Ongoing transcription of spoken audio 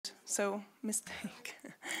so mistake.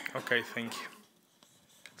 Okay, thank you.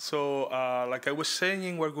 So, like I was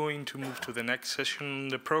saying, we're going to move to the next session in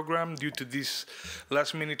the program. Due to this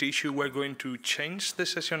last-minute issue, we're going to change the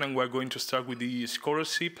session, and we're going to start with the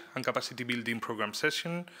scholarship and capacity building program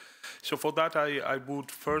session. So for that, I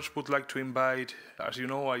would like to invite, as you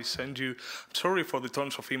know, I send you, sorry for the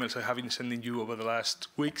tons of emails I have been sending you over the last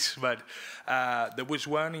weeks, but there was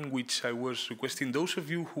one in which I was requesting those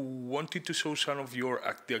of you who wanted to show some of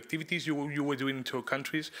the activities you were doing in your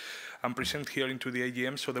countries and present here into the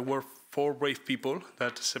AGM. So there were 4 brave people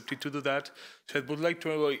that accepted to do that. So I would like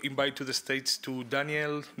to invite to the stage to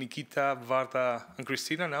Daniel, Nikita, Varda, and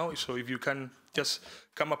Christina now. So if you can just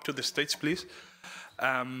come up to the stage, please.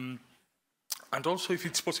 And also, if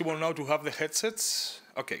it's possible now to have the headsets.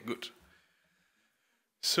 Okay, good.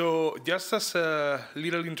 So just as a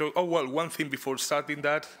little intro, oh, well, one thing before starting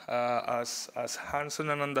that, as Hans and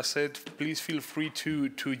Ananda said, please feel free to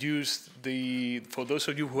use for those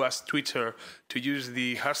of you who has Twitter, to use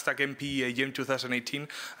the hashtag MPE AGM 2018.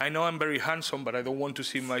 I know I'm very handsome, but I don't want to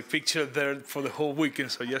see my picture there for the whole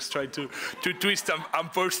weekend, so just try to twist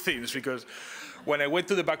and post things, because when I went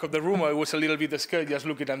to the back of the room, I was a little bit scared just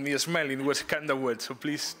looking at me smiling. It was kind of weird, so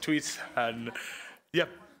please tweet and, yeah.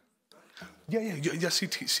 Yeah, just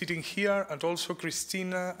sitting here, and also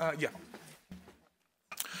Christina, yeah.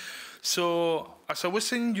 So, as I was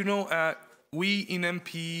saying, you know, we in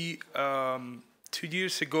MPE 2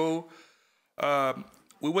 years ago,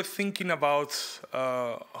 we were thinking about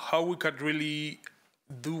how we could really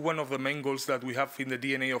do one of the main goals that we have in the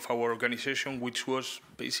DNA of our organization, which was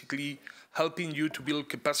basically helping you to build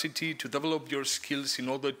capacity, to develop your skills in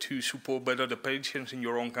order to support better the patients in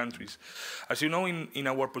your own countries. As you know, in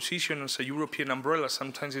our position as a European umbrella,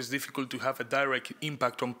 sometimes it's difficult to have a direct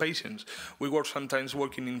impact on patients. We work sometimes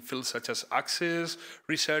working in fields such as access,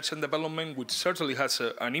 research and development, which certainly has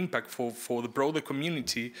an impact for the broader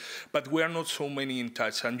community, but we are not so many in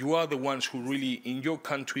touch. And you are the ones who really, in your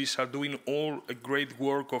countries, are doing all a great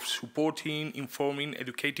work of supporting, informing,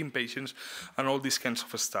 educating patients, and all these kinds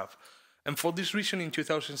of stuff. And for this reason, in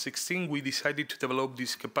 2016, we decided to develop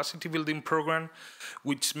this capacity building program,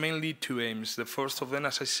 which mainly 2 aims. The first of them,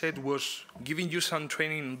 as I said, was giving you some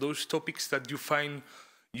training on those topics that you find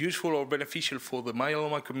useful or beneficial for the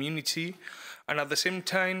myeloma community. And at the same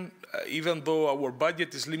time, even though our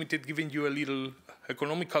budget is limited, giving you a little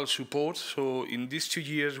economical support. So in these 2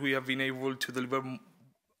 years, we have been able to deliver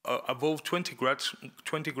above 20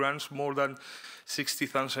 grants, more than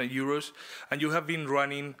 60,000 euros, and you have been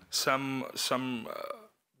running some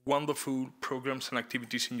wonderful programs and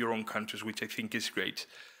activities in your own countries, which I think is great.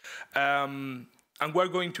 And we're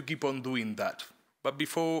going to keep on doing that. But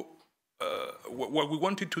before, what we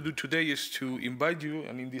wanted to do today is to invite you,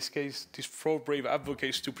 and in this case, these 4 brave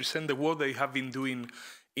advocates, to present the work they have been doing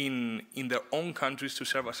in their own countries to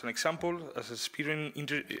serve as an example, as an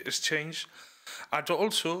experience exchange. And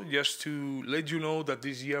also, just to let you know that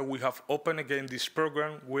this year we have opened again this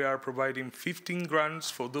program. We are providing 15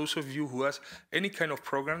 grants for those of you who has any kind of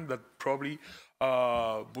program that probably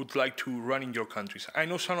would like to run in your countries. I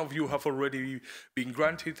know some of you have already been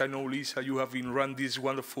granted. I know, Lisa, you have been run this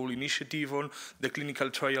wonderful initiative on the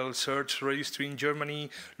clinical trial search registry in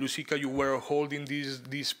Germany. Lucica, you were holding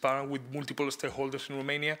this panel with multiple stakeholders in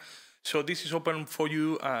Romania. So this is open for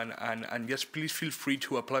you, and just please feel free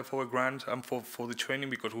to apply for a grant and for the training,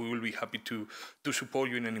 because we will be happy to support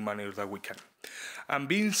you in any manner that we can. And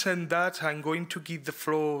being said that, I'm going to give the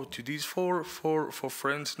floor to these four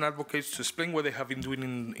friends and advocates to explain what they have been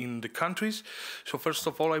doing in the countries. So first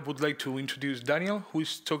of all, I would like to introduce Daniel, who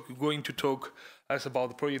is going to talk us about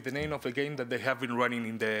the project, the name of the game that they have been running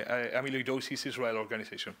in the Amyloidosis Israel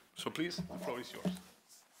organization. So please, the floor is yours.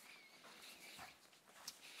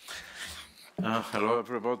 Hello,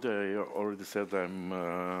 everybody. I already said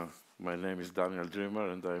my name is Daniel Dreamer,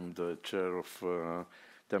 and I'm the chair of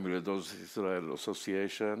the Amyloidosis Israel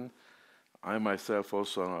Association. I myself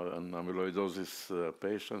also an amyloidosis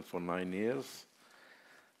patient for 9 years.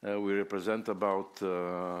 We represent about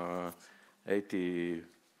 80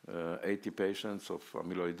 patients of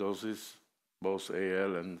amyloidosis, both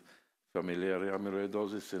AL and familial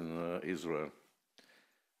amyloidosis in Israel.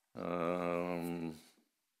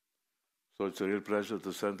 So it's a real pleasure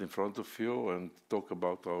to stand in front of you and talk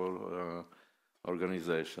about our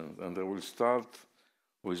organization. And I will start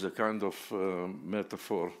with a kind of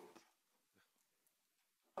metaphor.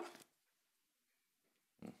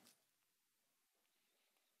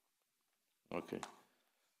 Okay.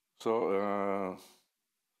 So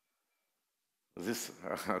this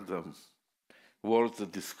the word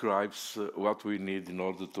that describes what we need in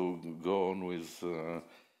order to go on with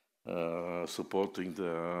supporting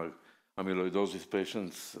the amyloidosis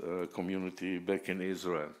patients community back in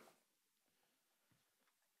Israel.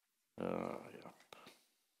 Yeah.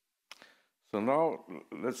 So now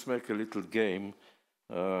let's make a little game.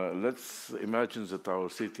 Let's imagine that our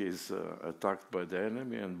city is attacked by the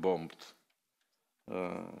enemy and bombed.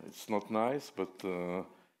 It's not nice, but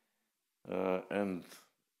and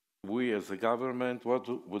we as a government, what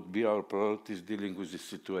would be our priorities dealing with this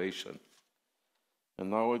situation?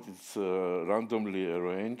 And now it's randomly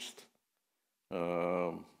arranged,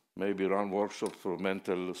 maybe run workshops for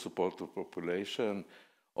mental support of population,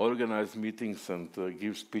 organize meetings and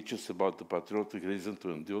give speeches about the patriotic reason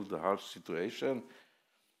to endure the harsh situation,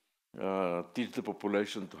 teach the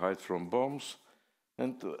population to hide from bombs,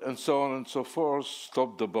 and so on and so forth,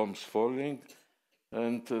 stop the bombs falling.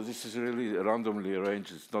 And this is really randomly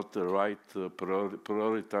arranged. It's not the right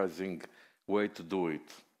prioritizing way to do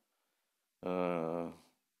it.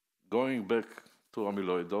 Going back to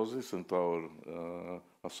amyloidosis and our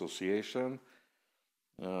association,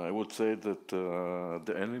 I would say that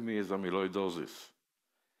the enemy is amyloidosis.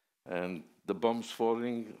 And the bombs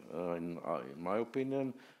falling, in my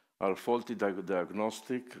opinion, are faulty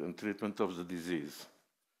diagnostic and treatment of the disease.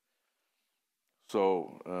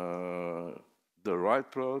 So the right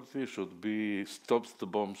priority should be stops the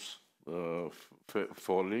bombs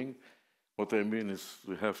falling. What I mean is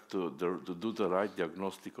we have to do the right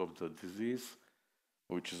diagnostic of the disease,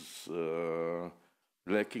 which is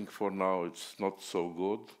lacking for now. It's not so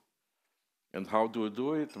good. And how do we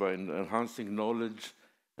do it? By enhancing knowledge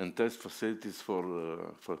and test facilities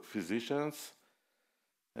for physicians.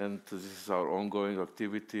 And this is our ongoing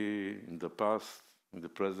activity in the past, in the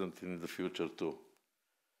present, and in the future too.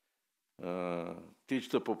 Teach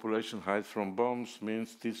the population hide from bombs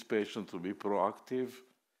means teach patients to be proactive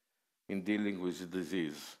in dealing with the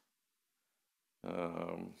disease.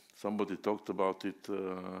 Somebody talked about it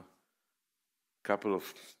a couple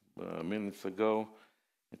of minutes ago.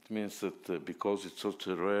 It means that because it's such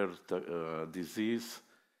a rare disease,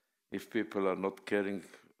 if people are not caring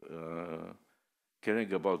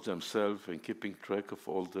about themselves and keeping track of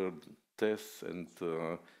all their tests and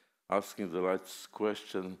asking the right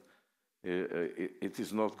question, it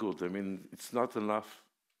is not good. I mean, it's not enough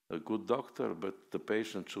a good doctor, but the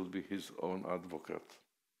patient should be his own advocate.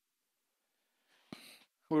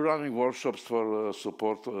 We're running workshops for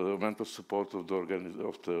mental support of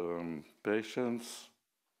the patients,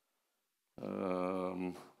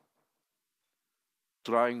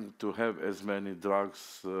 trying to have as many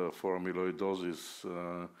drugs for amyloidosis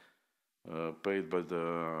paid by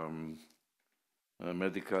the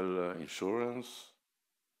medical insurance.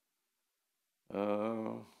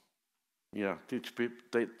 Yeah, teach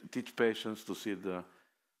patients to see the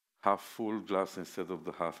half-full glass instead of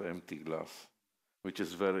the half-empty glass, which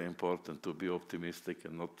is very important to be optimistic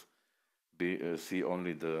and not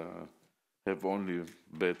have only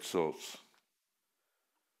bad thoughts.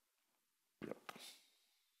 Yep.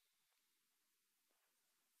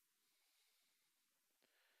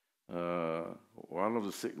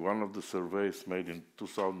 One of the surveys made in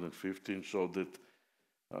 2015 showed that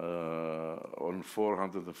on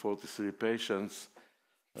 443 patients,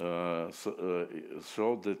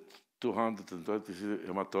 showed that 220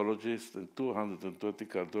 hematologists and 220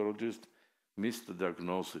 cardiologists missed the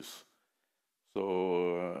diagnosis.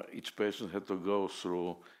 So each patient had to go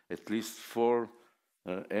through at least 4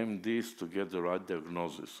 MDs to get the right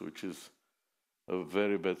diagnosis, which is a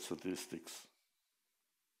very bad statistics.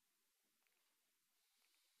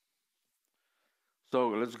 So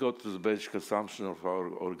let's go to the basic assumption of our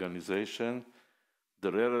organization. The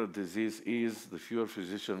rarer disease is, the fewer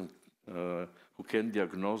physicians who can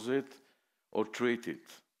diagnose it or treat it.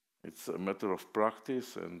 It's a matter of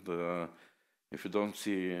practice, and if you don't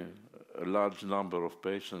see a large number of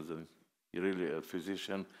patients, then really a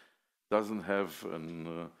physician doesn't have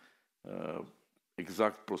an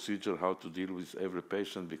exact procedure how to deal with every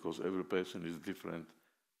patient, because every patient is different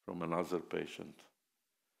from another patient.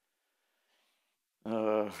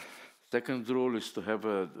 Second rule is to have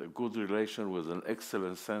a good relation with an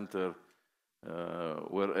excellent center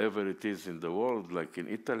wherever it is in the world, like in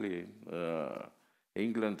Italy,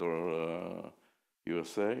 England, or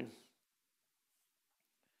USA.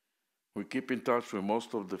 We keep in touch with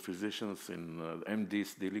most of the physicians in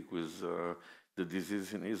MDs dealing with the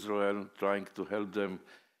disease in Israel, trying to help them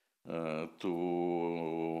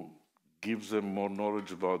to give them more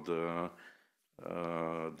knowledge about the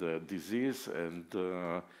disease, and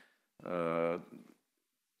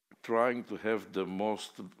trying to have the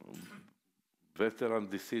most veteran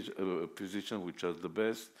physicians, which are the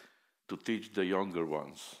best, to teach the younger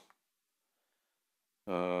ones.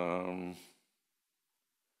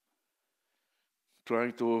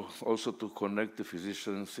 Trying to also to connect the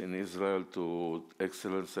physicians in Israel to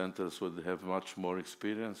excellent centers where they have much more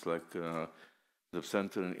experience, like the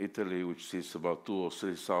center in Italy, which sees about 2,000 or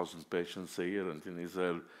 3,000 patients a year, and in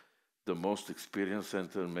Israel, the most experienced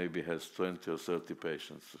center maybe has 20 or 30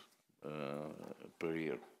 patients per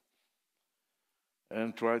year.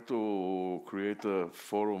 And try to create a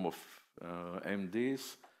forum of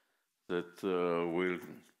MDs that will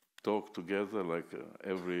talk together like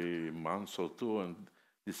every month or two and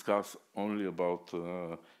discuss only about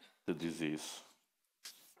the disease.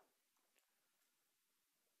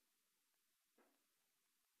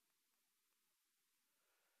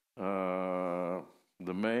 The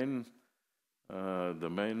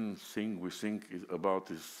main thing we think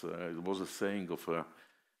about is it was a saying of an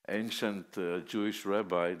ancient Jewish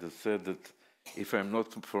rabbi that said that if I'm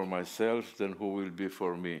not for myself, then who will be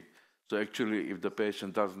for me? So actually, if the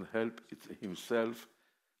patient doesn't help himself,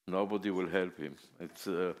 nobody will help him. It's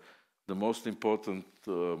the most important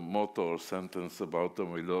motto or sentence about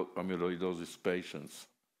amyloidosis patients.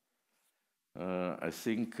 I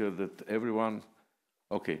think that everyone,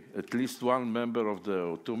 okay, at least one member of the,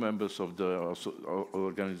 or two members of the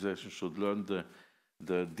organization should learn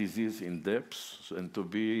the disease in depth and to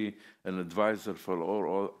be an advisor for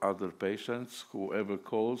all other patients, whoever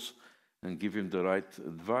calls, and give him the right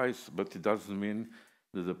advice, but it doesn't mean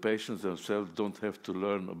that the patients themselves don't have to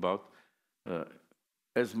learn about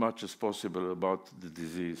as much as possible about the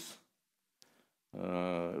disease.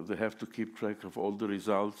 They have to keep track of all the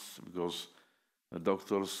results because the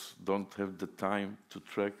doctors don't have the time to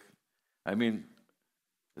track. I mean,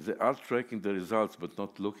 they are tracking the results, but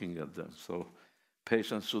not looking at them. So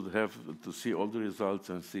patients should have to see all the results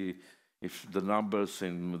and see if the numbers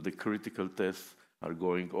in the critical tests are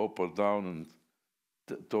going up or down, and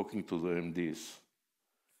talking to the MDs.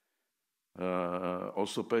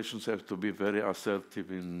 Also, patients have to be very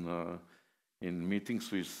assertive in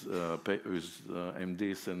meetings with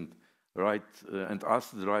MDs and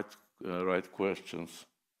ask the right questions,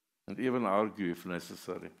 and even argue if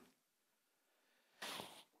necessary.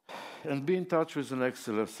 And be in touch with an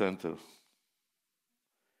excellent center.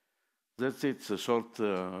 That's it. It's a short.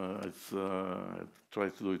 I try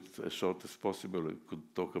to do it as short as possible. I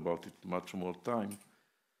could talk about it much more time,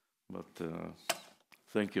 but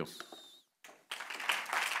thank you.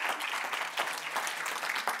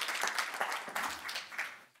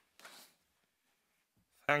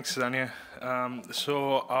 Thanks, Daniel.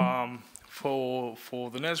 For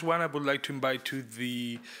the next one, I would like to invite to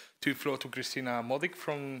the floor to Kristina Modic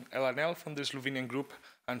from LNL, from the Slovenian group,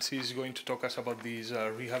 and she's going to talk us about this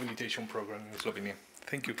rehabilitation program in Slovenia.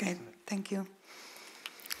 Thank you. Okay, thank you.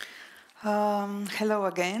 Hello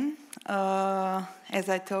again. As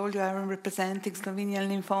I told you, I'm representing Slovenian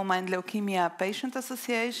Lymphoma and Leukemia Patient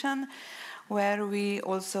Association, where we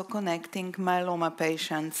also connecting myeloma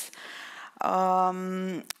patients.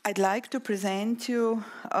 I'd like to present you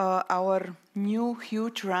our new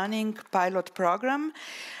huge running pilot program,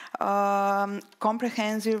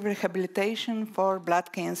 comprehensive rehabilitation for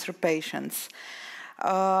blood cancer patients.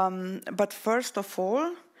 But first of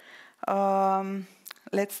all,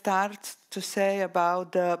 let's start to say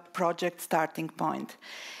about the project starting point.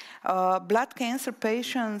 Blood cancer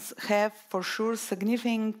patients have for sure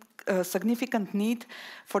significant need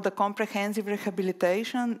for the comprehensive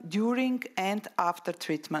rehabilitation during and after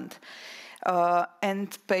treatment.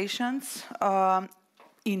 And patients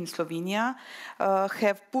in Slovenia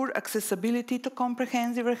have poor accessibility to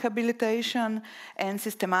comprehensive rehabilitation and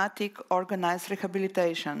systematic organized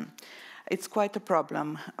rehabilitation. It's quite a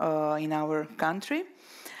problem in our country.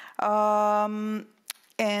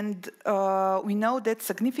 And we know that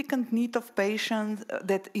significant need of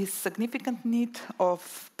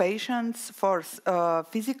patients, for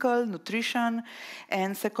physical, nutrition,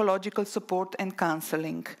 and psychological support and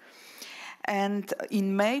counseling. And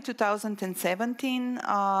in May 2017,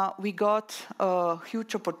 we got a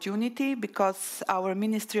huge opportunity because our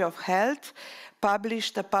Ministry of Health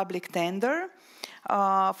published a public tender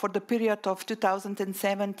for the period of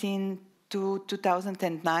 2017 to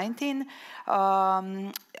 2019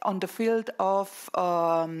 on the field of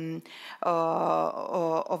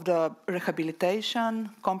the rehabilitation,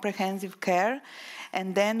 comprehensive care,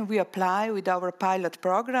 and then we apply with our pilot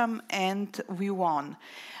program and we won.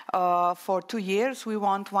 For 2 years, we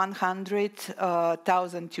won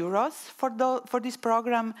 100,000 euros for this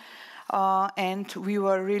program, and we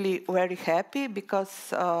were really very happy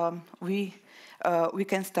because we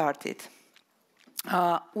can start it.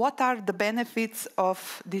 What are the benefits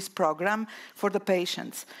of this program for the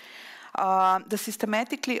patients? The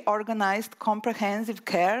systematically organized comprehensive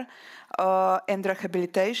care and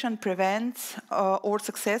rehabilitation prevents or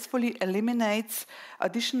successfully eliminates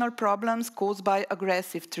additional problems caused by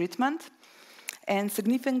aggressive treatment and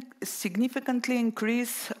significantly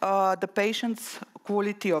increase the patient's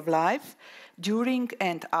quality of life during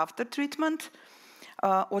and after treatment.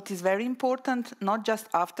 What is very important, not just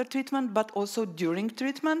after treatment, but also during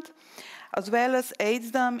treatment, as well as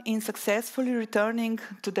aids them in successfully returning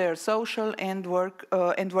to their social and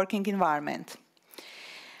working environment.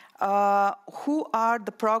 Who are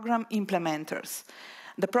the program implementers?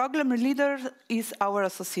 The program leader is our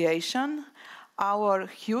association. Our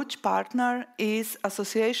huge partner is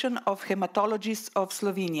Association of Hematologists of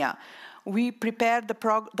Slovenia. We prepared the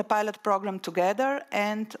pilot program together,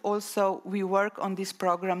 and also we work on this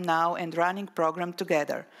program now and running program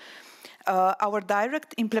together. Our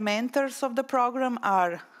direct implementers of the program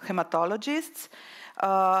are hematologists,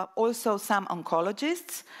 also some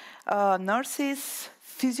oncologists, nurses,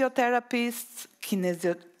 physiotherapists,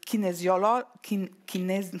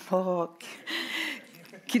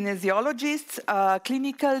 kinesiologists,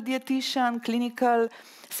 clinical dietitian, clinical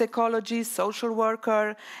psychologist, social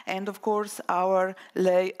worker, and of course our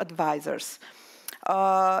lay advisors.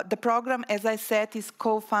 The program, as I said, is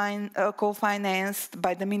co-financed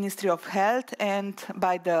by the Ministry of Health and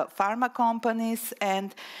by the pharma companies,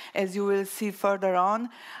 and as you will see further on,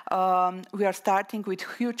 we are starting with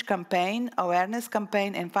huge campaign, awareness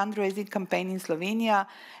campaign and fundraising campaign in Slovenia,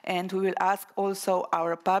 and we will ask also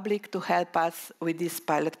our public to help us with this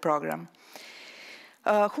pilot program.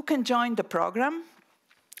 Who can join the program?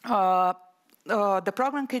 The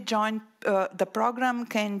program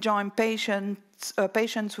can join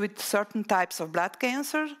patients with certain types of blood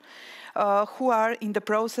cancer who are in the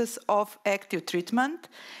process of active treatment.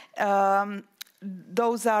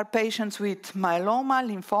 Those are patients with myeloma,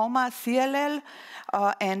 lymphoma, CLL,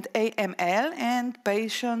 and AML, and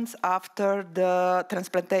patients after the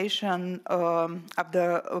transplantation of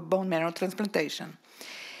the bone marrow transplantation.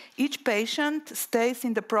 Each patient stays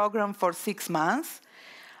in the program for 6 months.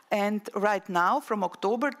 And right now, from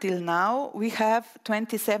October till now, we have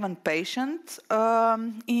 27 patients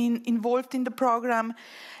involved in the program,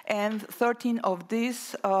 and 13 of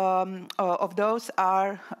those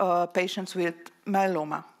are patients with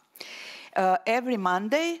myeloma. Every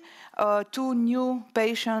Monday, 2 new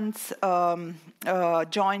patients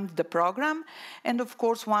joined the program, and of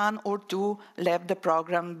course 1 or 2 left the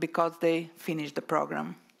program because they finished the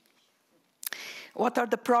program. What are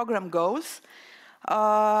the program goals?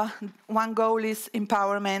 One goal is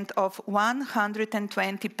empowerment of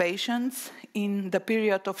 120 patients in the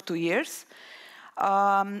period of 2 years,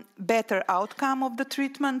 better outcome of the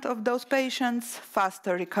treatment of those patients,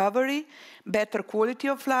 faster recovery, better quality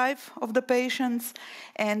of life of the patients,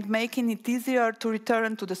 and making it easier to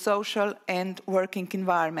return to the social and working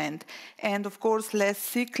environment. And of course, less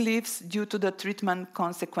sick leaves due to the treatment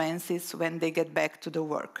consequences when they get back to the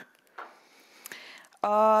work.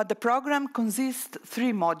 The program consists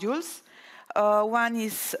 3 modules. One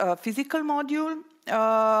is a physical module.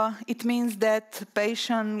 It means that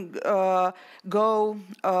patients go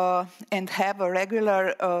and have a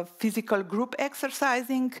regular physical group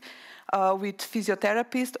exercising with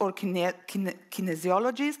physiotherapist or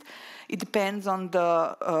kinesiologist. It depends on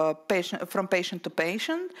the from patient to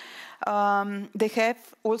patient. They have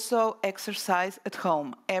also exercise at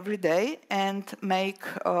home every day and make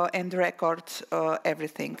and record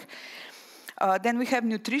everything. Then we have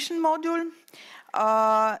nutrition module.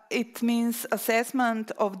 It means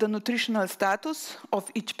assessment of the nutritional status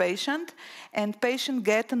of each patient, and patient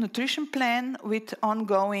get a nutrition plan with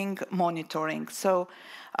ongoing monitoring. So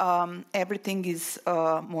everything is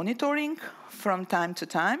monitoring from time to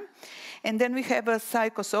time. And then we have a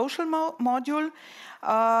psychosocial module.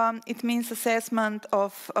 It means assessment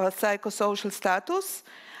of psychosocial status.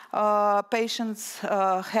 Patients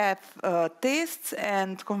have tests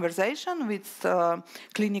and conversation with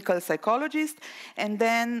clinical psychologist, and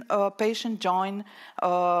then patient join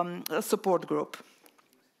a support group.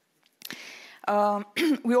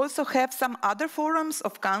 We also have some other forums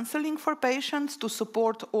of counseling for patients to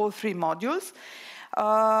support all 3 modules.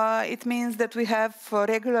 It means that we have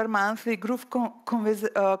regular monthly group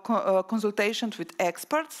consultations with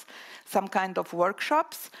experts, some kind of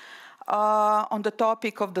workshops on the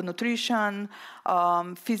topic of the nutrition,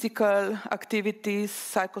 physical activities,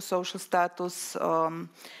 psychosocial status,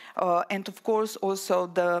 and of course also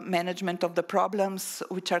the management of the problems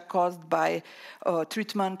which are caused by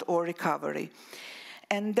treatment or recovery.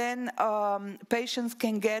 And then patients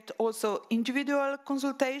can get also individual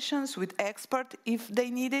consultations with experts if they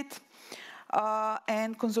need it.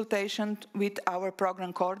 and consultation with our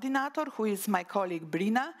program coordinator, who is my colleague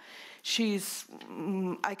Brina. She is,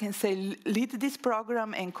 I can say, lead this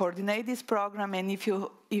program and coordinate this program, and if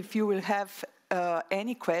you will have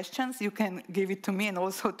any questions, you can give it to me and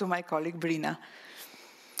also to my colleague Brina.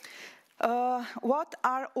 What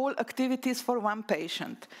are all activities for one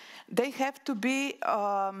patient? They have to be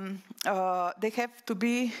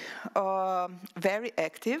very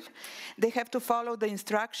active. They have to follow the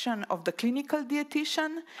instruction of the clinical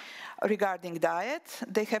dietitian regarding diet.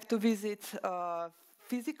 They have to visit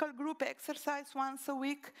physical group exercise once a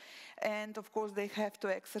week, and of course they have to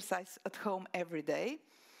exercise at home every day.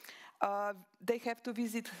 They have to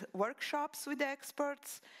visit workshops with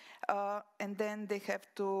experts, and then they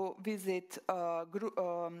have to visit a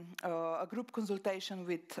group consultation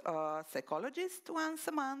with a psychologist once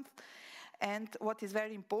a month. And what is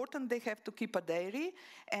very important, they have to keep a diary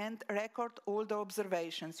and record all the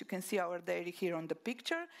observations. You can see our diary here on the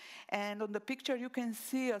picture. And on the picture, you can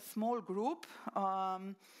see a small group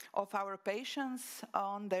of our patients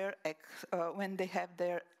on their when they have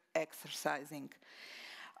their exercising.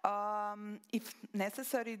 If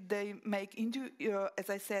necessary, they make, as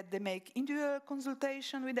I said, they make individual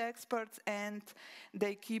consultation with experts, and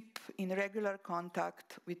they keep in regular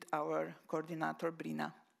contact with our coordinator,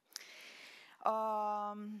 Brina.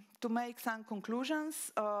 To make some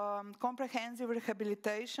conclusions, comprehensive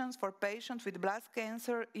rehabilitation for patients with blood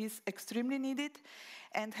cancer is extremely needed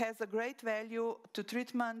and has a great value to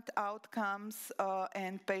treatment outcomes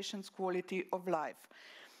and patients' quality of life.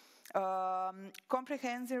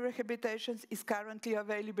 Comprehensive rehabilitation is currently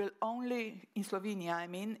available only in Slovenia,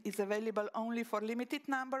 is available only for limited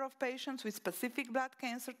number of patients with specific blood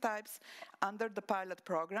cancer types under the pilot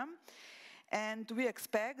program. And we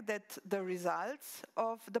expect that the results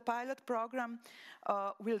of the pilot program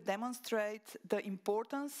will demonstrate the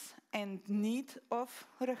importance and need of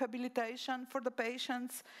rehabilitation for the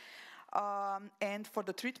patients and for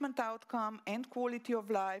the treatment outcome and quality of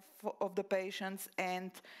life of the patients,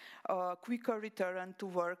 and quicker return to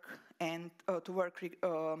work and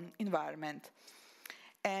environment.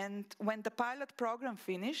 And when the pilot program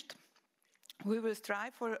finished, we will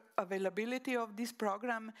strive for availability of this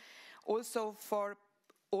program also for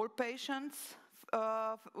all patients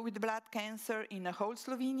with blood cancer in the whole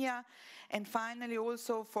Slovenia, and finally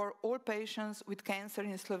also for all patients with cancer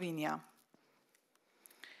in Slovenia.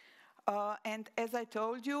 And as I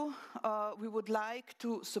told you, we would like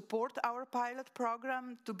to support our pilot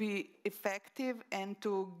program to be effective and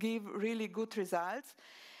to give really good results.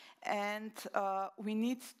 And we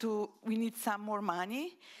need some more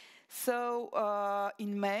money. So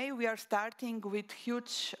in May, we are starting with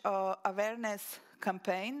huge awareness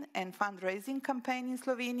campaign and fundraising campaign in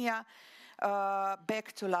Slovenia,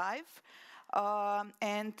 Back to Life.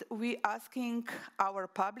 And we asking our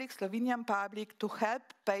public, Slovenian public, to help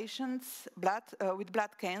patients with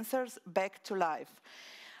blood cancers back to life.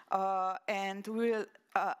 And we'll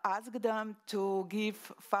ask them to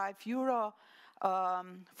give €5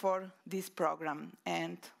 for this program.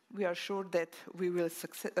 And we are sure that we will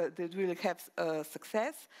have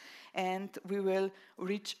success, and we will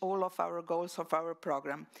reach all of our goals of our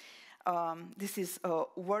program. This is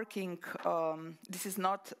working. This is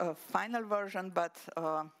not a final version, but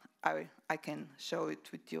I can show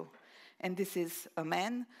it with you. And this is a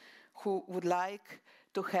man who would like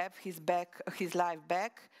to have his life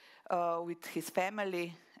back with his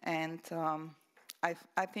family, and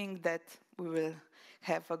I think that we will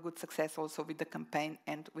have a good success also with the campaign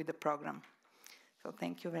and with the program. So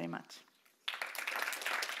thank you very much.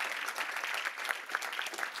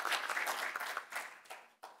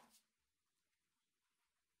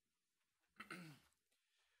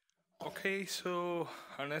 Okay, so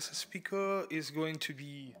our next speaker is going to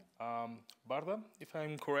be Barda, if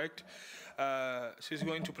I'm correct. She's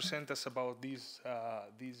going to present us about this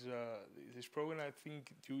program. I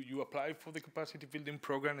think you applied for the capacity building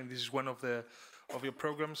program, and this is one of your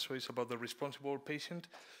programs. So it's about the responsible patient.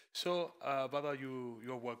 So Barda,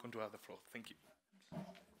 you're welcome to have the floor. Thank you.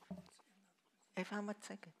 If how much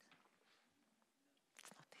second?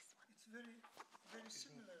 It's not this one. It's very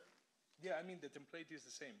similar. Yeah, I mean the template is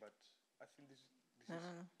the same, but I think this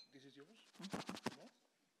is yours. Mm-hmm. No?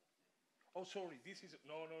 Oh, sorry. This is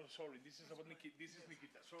sorry. This is about Nikita. This is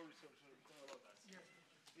Nikita. Sorry about that.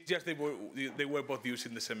 Yes. Just they were both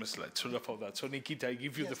using the same slide. Sorry about that. So Nikita, I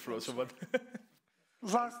give you the floor. So, but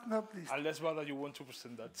Last, no, please. Unless Vada, you want to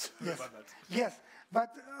present that. Yes. About that. Yes, but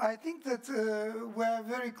I think that we are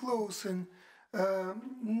very close in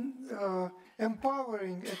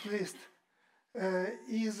empowering, at least,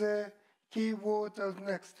 is a key word of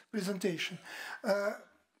next presentation.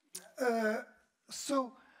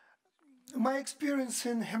 So my experience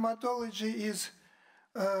in hematology is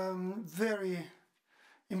very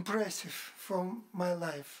impressive from my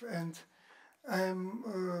life, and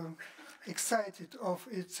I'm excited of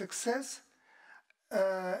its success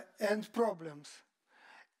and problems.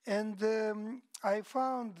 And I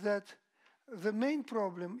found that the main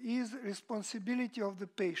problem is responsibility of the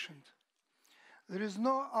patient. There is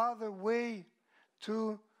no other way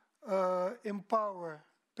to empower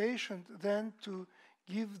patient than to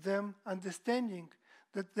give them understanding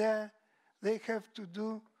that they have to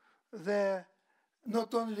do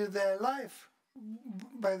not only their life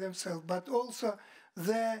by themselves, but also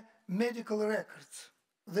their medical records.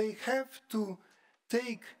 They have to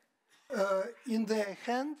take in their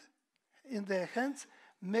hands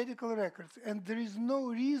medical records, and there is no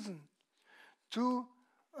reason to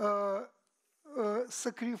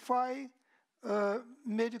sacrifice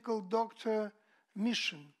medical doctor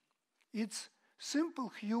mission. It's simple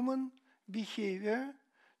human behavior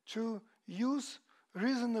to use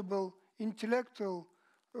reasonable intellectual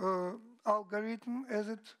algorithm, as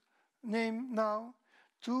it named now,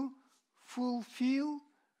 to fulfill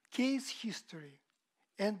case history.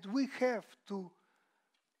 And we have to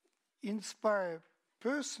inspire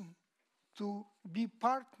person to be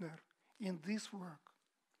partner in this work.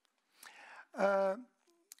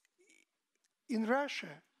 In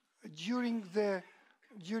Russia, during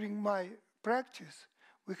my practice,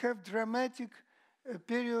 we have dramatic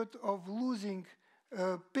period of losing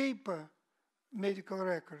paper medical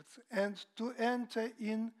records, and to enter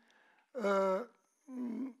in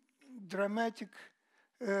dramatic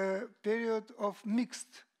period of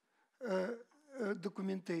mixed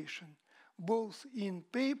documentation, both in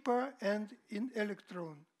paper and in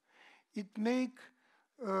electron. It makes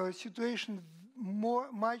situation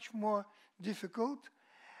much more difficult.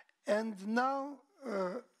 And now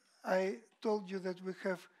I told you that we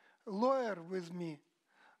have a lawyer with me.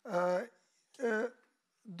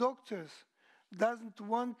 Doctors doesn't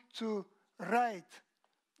want to write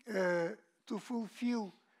to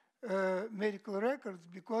fulfill medical records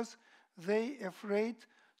because they afraid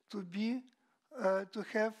to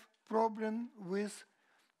have problem with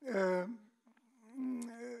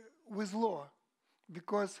law,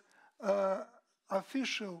 because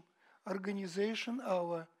official organization,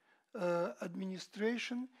 our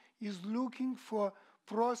administration, is looking for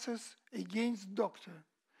process against doctor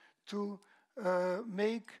to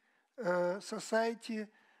make society,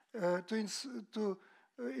 to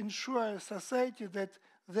ensure society that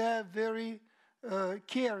they are very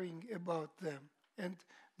caring about them, and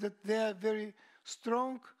that they are very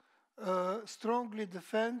strongly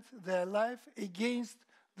defend their life against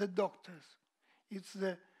the doctors. It's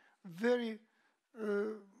a very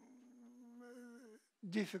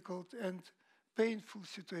difficult and painful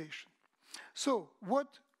situation. So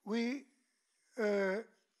what we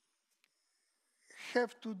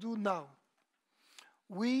have to do now?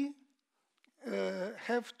 We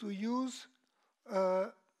have to use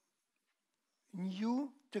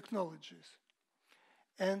new technologies,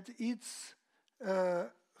 and it's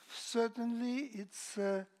certainly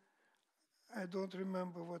I don't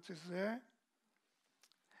remember what is there.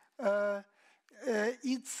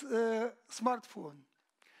 It's a smartphone.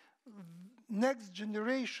 Next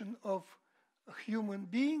generation of human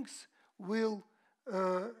beings will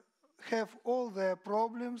have all their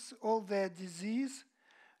problems, all their disease,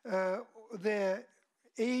 their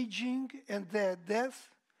aging and their death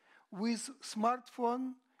with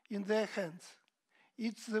smartphone in their hands.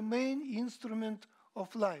 It's the main instrument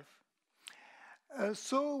of life.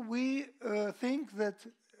 So we think that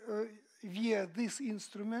via this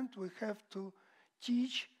instrument we have to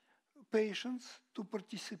teach patients to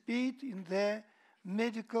participate in their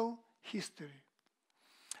medical history.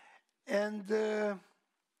 And the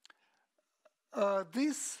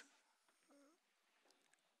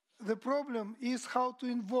problem is how to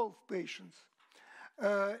involve patients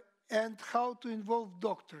and how to involve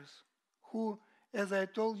doctors who, as I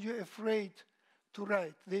told you, are afraid to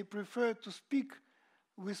write. They prefer to speak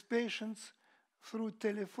with patients through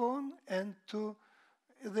telephone, and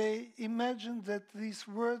they imagine that these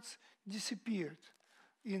words disappeared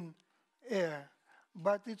in air,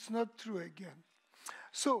 but it's not true again.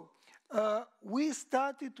 So we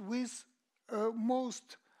started with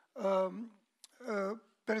most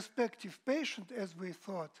prospective patient, as we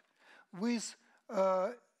thought, with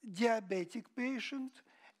diabetic patient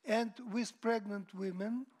and with pregnant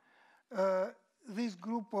women. This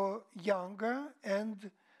group are younger,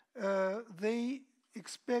 and they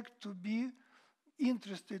expect to be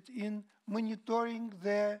interested in monitoring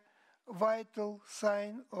their vital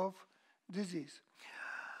sign of disease.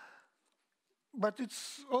 but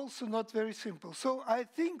it's also not very simple. So I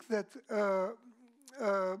think that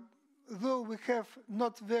though we have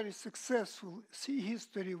not very successful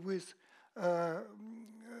history with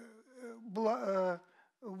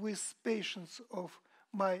with patients of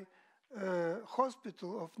my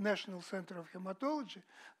hospital of National Center of Hematology,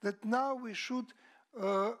 that now we should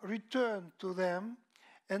return to them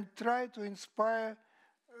and try to inspire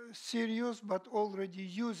serious but already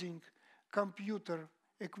using computer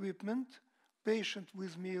equipment patient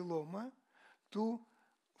with myeloma to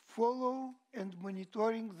follow and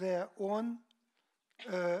monitoring their own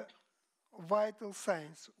vital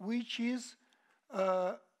signs, which is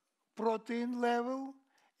protein level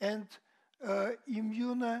and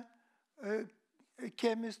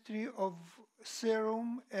immunochemistry of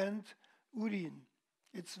serum and urine.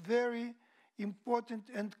 It's very important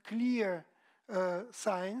and clear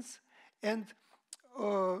signs, and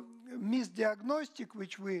misdiagnostic,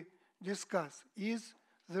 which we discuss, is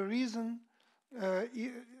the reason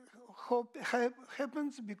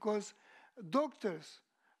happens because doctors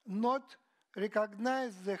not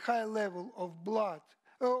recognize the high level of blood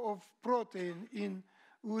of protein in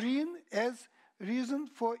urine as reason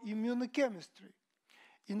for immunochemistry.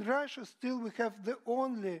 In Russia, still we have the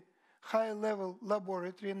only high-level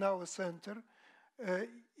laboratory in our center.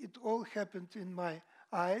 It all happened in my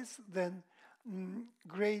eyes. Then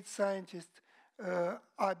great scientist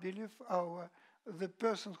Abelev, the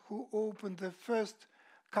person who opened the first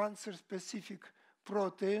cancer-specific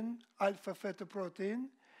protein, alpha-fetoprotein,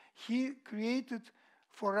 he created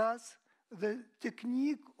for us the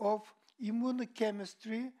technique of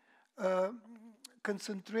immunochemistry,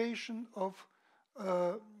 concentration of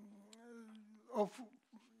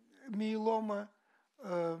myeloma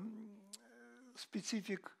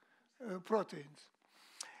specific proteins.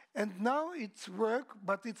 And now it's work,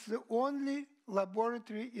 but it's the only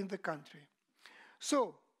laboratory in the country.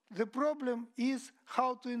 So the problem is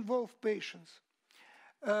how to involve patients.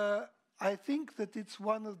 I think that it's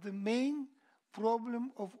one of the main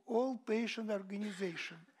problem of all patient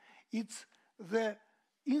organization. It's the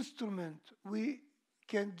instrument we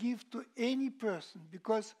can give to any person,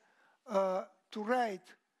 because to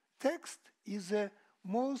write text is the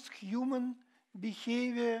most human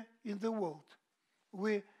behavior in the world.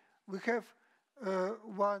 We have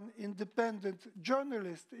one independent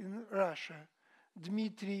journalist in Russia,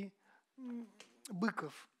 Dmitry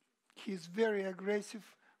Bykov. He's very aggressive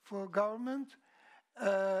for government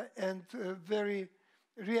and very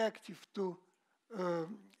reactive to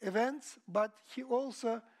events, but he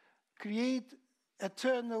also create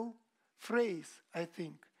eternal phrase, I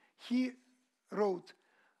think. He wrote,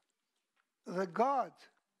 "The God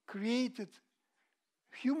created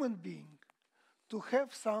human being to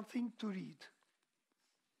have something to read."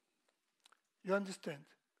 You understand?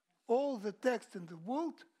 All the text in the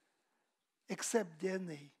world, except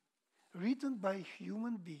DNA, written by a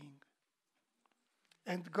human being.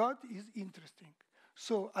 And God is interesting.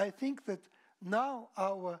 So I think that now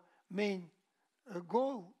our main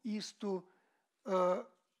goal is to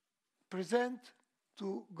present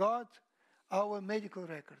to God our medical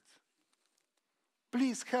records.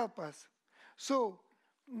 Please help us. So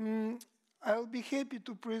I'll be happy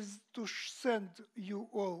to send you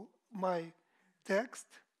all my text,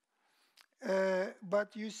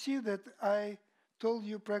 but you see that I told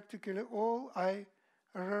you practically all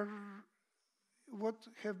what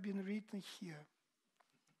have been written here.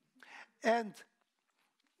 And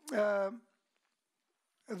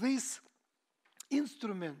this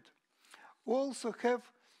instrument also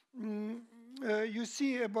have, you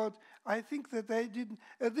see about, I think that I didn't,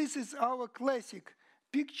 this is our classic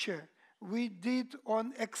picture we did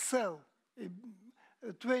on Excel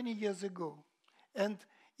 20 years ago. And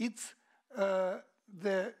it's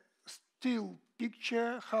the still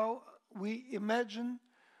picture how we imagine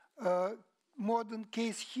modern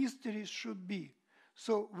case history should be.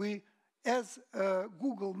 So we, as a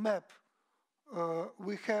Google map,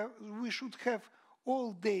 we should have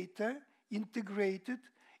all data integrated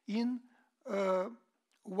in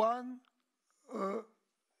one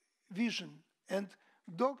vision, and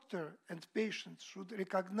doctor and patients should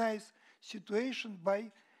recognize situation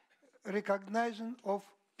by recognition of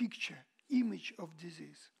picture, image of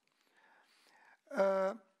disease.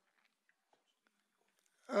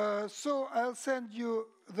 So I'll send you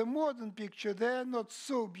the modern picture. They are not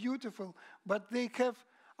so beautiful, but they have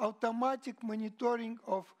automatic monitoring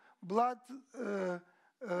of blood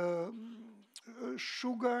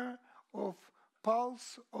sugar, of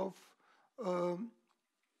pulse, of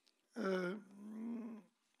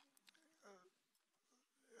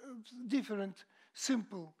different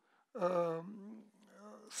simple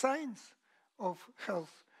signs of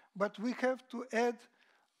health. But we have to add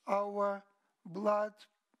our blood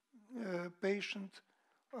patient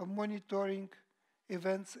monitoring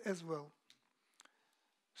events as well.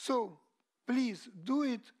 So please do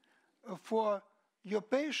it for your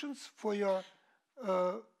patients, for your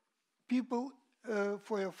people,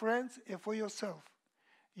 for your friends, and for yourself.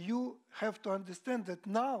 You have to understand that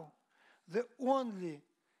now the only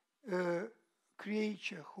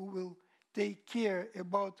creature who will take care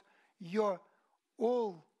about your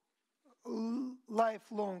all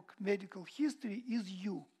lifelong medical history is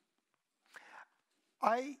you.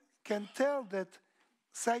 I can tell that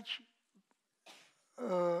such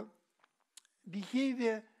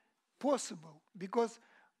behavior possible because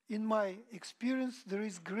in my experience there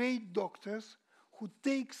is great doctors who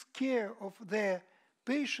takes care of their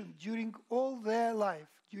patient during all their life,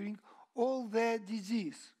 during all their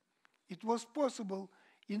disease. It was possible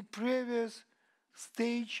in previous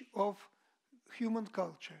stage of human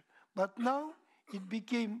culture. But now it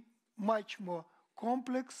became much more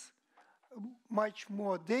complex, much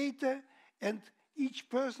more data, and each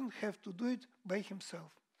person has to do it by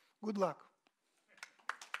himself. Good luck.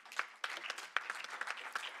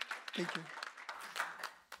 Thank you.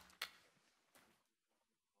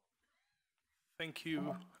 Thank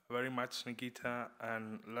you very much, Nikita.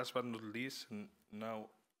 And last but not least, now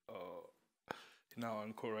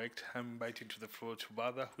I'm correct, I'm inviting to the floor to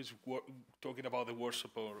Bada, who's talking about the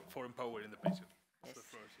workshop for empowering the patient. Yes.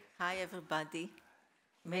 Hi, everybody.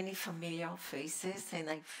 Many familiar faces, and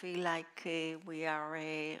I feel like we are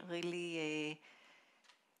really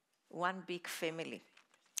one big family.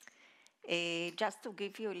 Just to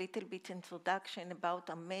give you a little bit introduction about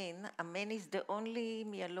AMEN. AMEN is the only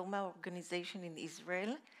myeloma organization in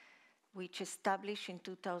Israel which established in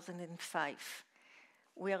 2005.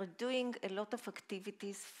 We are doing a lot of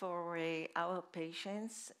activities for our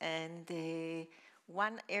patients, and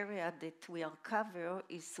one area that we are covering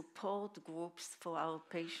is support groups for our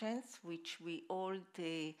patients, which we hold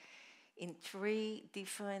in 3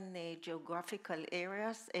 different geographical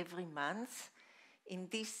areas every month. In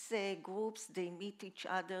these groups, they meet each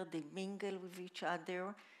other, they mingle with each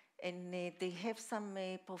other, and they have some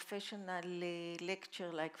professional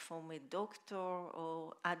lecture, like from a doctor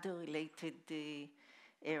or other related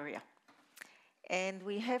area. And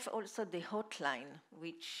we have also the hotline,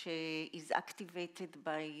 which is activated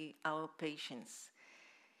by our patients.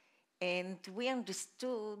 And we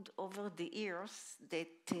understood over the years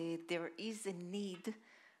that there is a need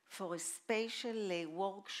for a special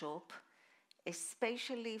workshop,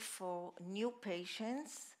 especially for new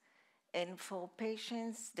patients and for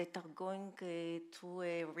patients that are going through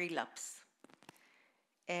a relapse.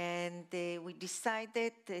 And we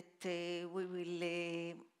decided that we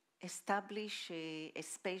will establish a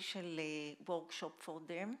special workshop for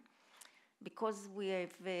them because we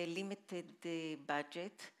have a limited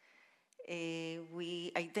budget.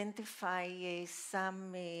 We identify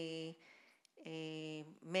some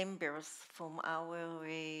members from our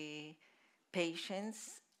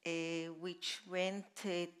patients which went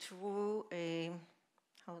through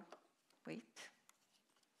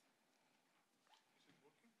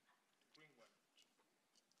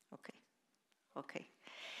Okay.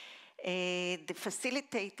 The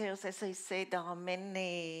facilitators, as I said, are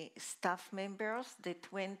many staff members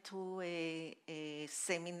that went to a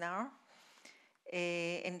seminar.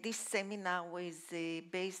 And this seminar was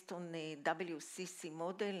based on a WCC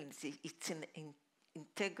model. It's an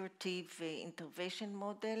integrative intervention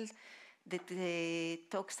model that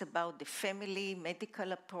talks about the family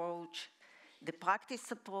medical approach, the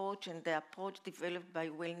practice approach, and the approach developed by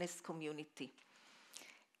wellness community.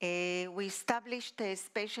 We established a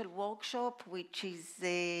special workshop which is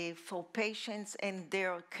for patients and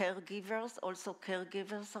their caregivers. Also,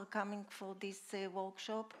 caregivers are coming for this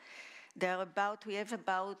workshop. We have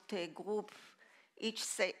about a group, each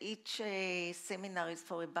seminar is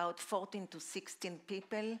for about 14 to 16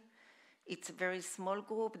 people. It's a very small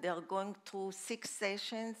group. They are going through 6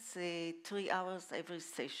 sessions, 3 hours every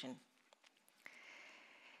session.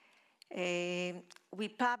 We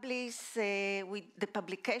publish, the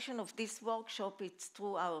publication of this workshop, it's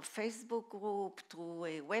through our Facebook group, through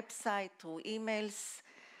a website, through emails.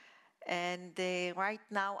 And right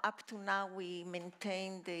now, up to now, we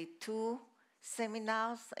maintain the 2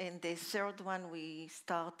 seminars, and the 3rd one we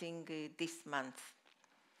starting this month.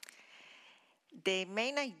 The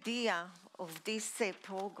main idea of this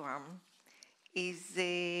program is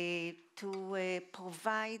to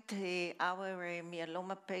provide our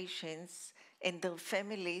myeloma patients and their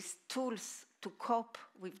families tools to cope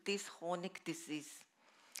with this chronic disease,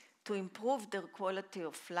 to improve their quality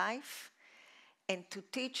of life, and to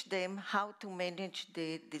teach them how to manage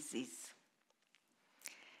the disease.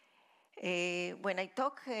 When I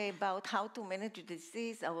talk about how to manage the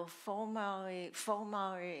disease, our former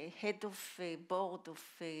head of board of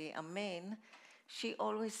Amen, she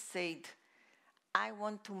always said, I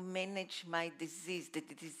want to manage my disease. The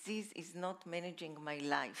disease is not managing my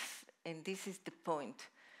life. And this is the point.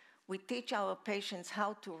 We teach our patients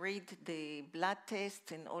how to read the blood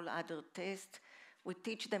test and all other tests. We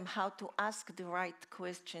teach them how to ask the right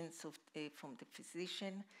questions from the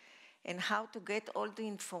physician and how to get all the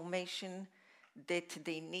information that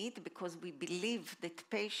they need, because we believe that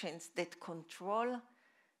patients that control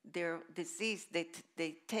their disease, that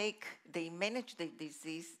they manage the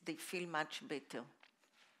disease, they feel much better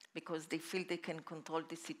because they feel they can control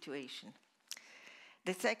the situation.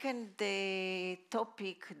 The second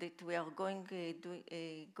topic that we are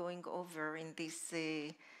going over in this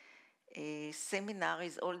seminar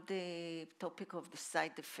is all the topic of the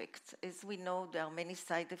side effects. As we know, there are many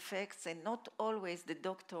side effects, and not always the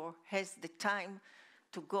doctor has the time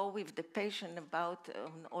to go with the patient about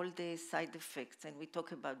all the side effects. And we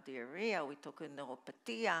talk about diarrhea, we talk about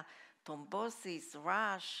neuropathy, thrombosis,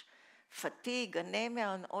 rash, fatigue, anemia,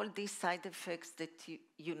 and all these side effects that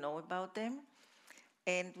you know about them.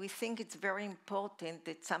 And we think it's very important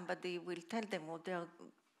that somebody will tell them what they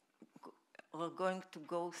are going to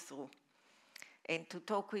go through, and to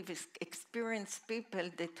talk with experienced people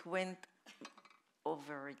that went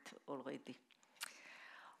over it already.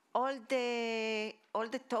 All the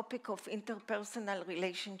topic of interpersonal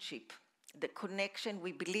relationship, the connection,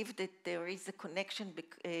 we believe that there is a connection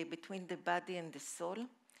between the body and the soul,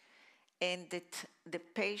 and that the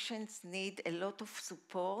patients need a lot of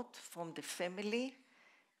support from the family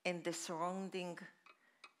and the surrounding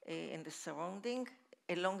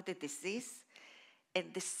along the disease.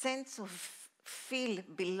 And the sense of feel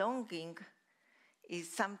belonging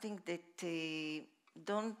is something that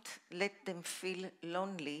don't let them feel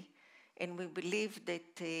lonely. And we believe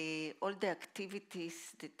that all the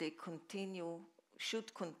activities that they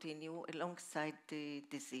should continue alongside the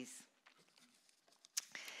disease.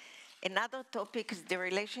 Another topic is the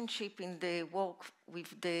relationship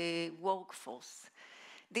with the workforce.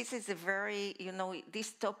 This is a very,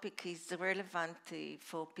 this topic is relevant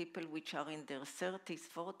for people which are in their 30s,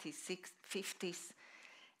 40s, 50s,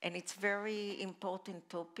 and it's very important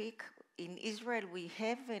topic. In Israel, we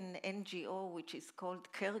have an NGO which is called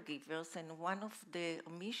Caregivers, and one of the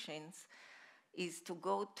missions is to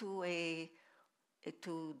go to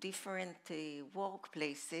different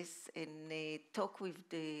workplaces and talk with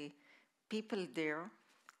the people there,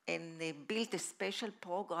 and build a special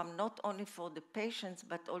program not only for the patients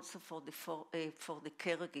but also for the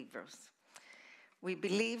caregivers. We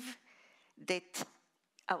believe that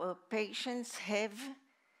our patients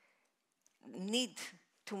need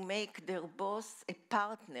to make their boss a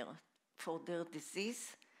partner for their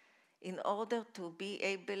disease in order to be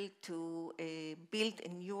able to build a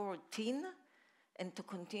new routine and to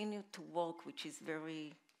continue to work, which is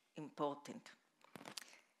very important.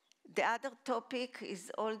 The other topic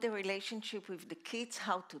is all the relationship with the kids,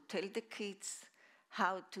 how to tell the kids,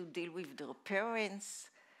 how to deal with their parents,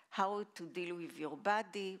 how to deal with your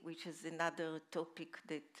body, which is another topic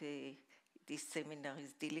that this seminar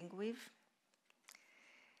is dealing with.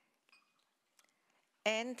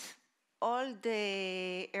 And all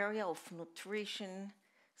the area of nutrition,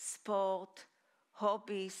 sport,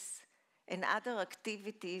 hobbies, and other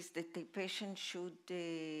activities that the patient should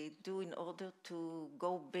do in order to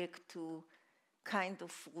go back to kind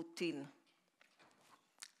of routine.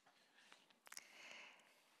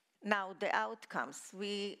 Now, the outcomes.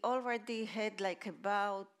 We already had like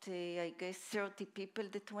about, I guess, 30 people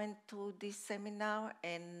that went to this seminar,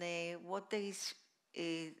 and what they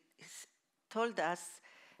told us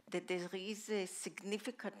that there is a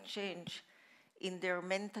significant change in their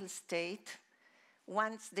mental state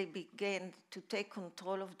once they began to take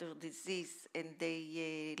control of their disease and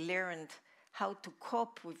they learned how to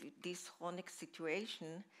cope with this chronic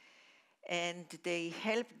situation, and they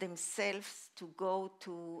helped themselves to go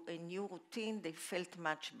to a new routine, they felt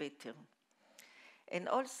much better. And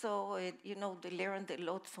also, they learned a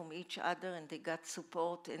lot from each other, and they got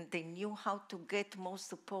support, and they knew how to get more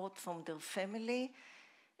support from their family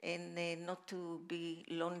and not to be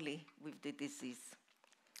lonely with the disease.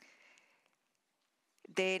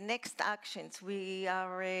 The next actions, we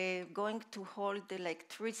are going to hold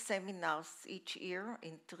 3 seminars each year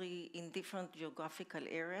in different geographical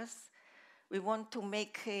areas. We want to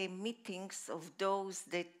make meetings of those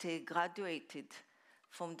that graduated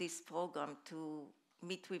from this program, to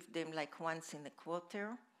meet with them once in a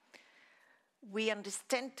quarter. We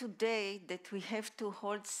understand today that we have to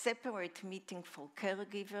hold separate meetings for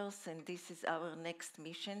caregivers, and this is our next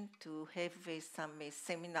mission, to have some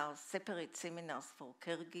seminars, separate seminars for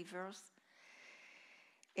caregivers.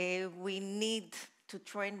 We need to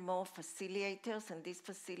train more facilitators, and these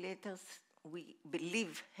facilitators, we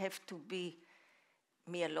believe, have to be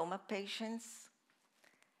myeloma patients.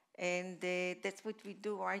 And that's what we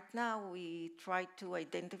do right now. We try to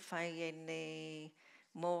identify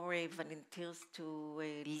more volunteers to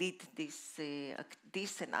lead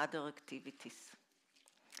this and other activities.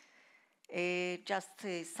 Just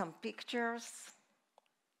some pictures.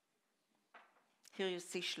 Here you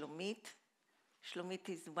see Shlomit. Shlomit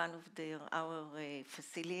is one of our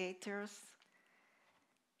facilitators.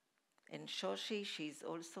 And Shoshi, she's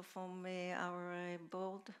also from our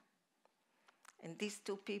board. And these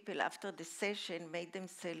two people, after the session, made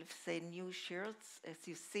themselves new shirts. As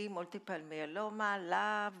you see, multiple myeloma,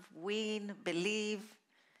 love, win, believe,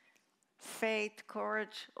 faith,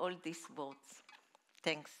 courage, all these words.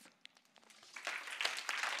 Thanks.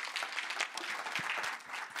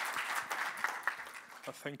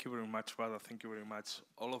 Thank you very much, Vada. Thank you very much,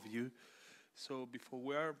 all of you. So before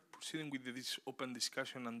we are proceeding with this open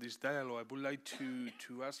discussion and this dialogue, I would like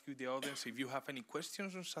to ask you, the audience, if you have any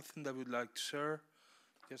questions or something that you would like to share.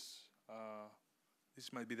 Yes,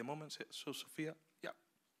 this might be the moment. So, Sophia, yeah.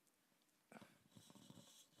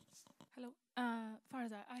 Hello,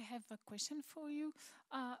 Varda, I have a question for you.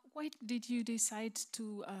 Why did you decide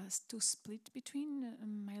to split between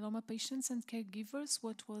myeloma patients and caregivers?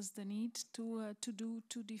 What was the need to do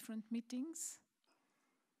two different meetings?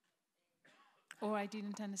 Or I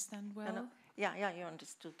didn't understand well? No. Yeah, you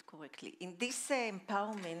understood correctly. In this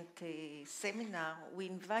empowerment seminar, we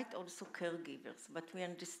invite also caregivers, but we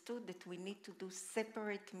understood that we need to do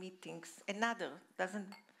separate meetings. Another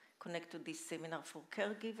doesn't connect to this seminar for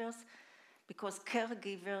caregivers, because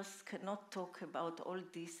caregivers cannot talk about all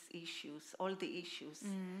these issues, all the issues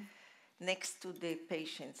next to the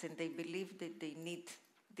patients, and they believe that they need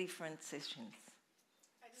different sessions.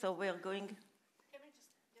 So we are going... Can I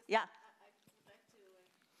just yeah.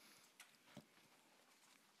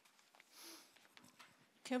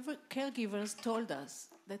 Caregivers told us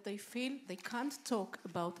that they feel they can't talk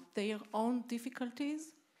about their own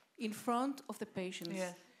difficulties in front of the patients.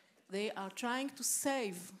 Yes. They are trying to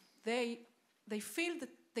save. They feel that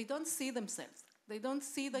they don't see themselves. They don't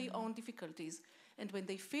see their own difficulties. And when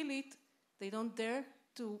they feel it, they don't dare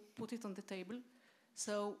to put it on the table.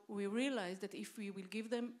 So we realized that if we will give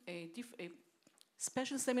them a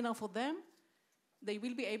special seminar for them, they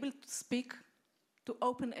will be able to speak, to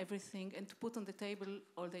open everything and to put on the table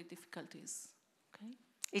all their difficulties. Okay?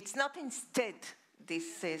 It's not instead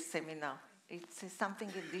this seminar. It's something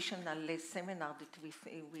additional seminar that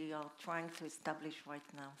we are trying to establish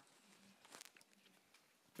right now.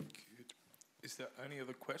 Good. Is there any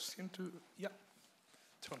other question to... Yeah,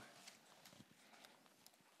 Tone.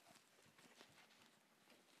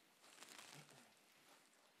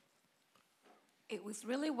 It was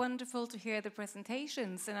really wonderful to hear the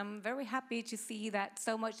presentations, and I'm very happy to see that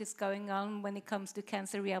so much is going on when it comes to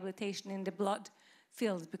cancer rehabilitation in the blood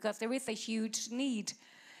field, because there is a huge need.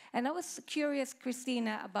 And I was curious,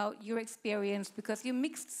 Christina, about your experience, because you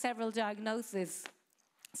mixed several diagnoses,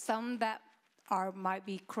 some that might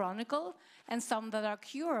be chronic and some that are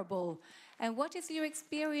curable. And what is your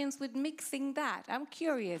experience with mixing that? I'm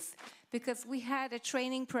curious, because we had a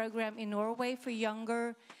training program in Norway for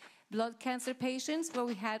younger blood cancer patients where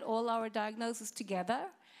we had all our diagnoses together,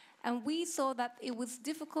 and we saw that it was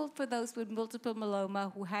difficult for those with multiple myeloma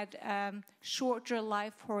who had shorter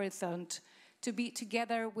life horizon to be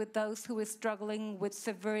together with those who were struggling with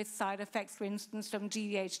severe side effects, for instance, from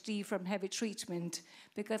GVHD, from heavy treatment,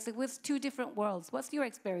 because it was two different worlds. What's your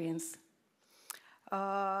experience?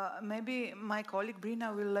 Maybe my colleague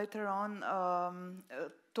Brina will later on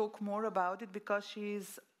talk more about it, because she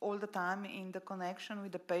is all the time in the connection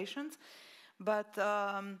with the patients. But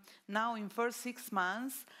now in first 6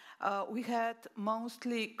 months, we had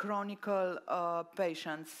mostly chronic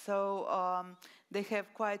patients. So they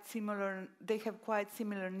have quite similar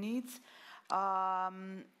needs.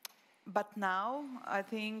 But now I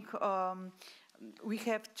think we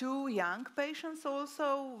have 2 young patients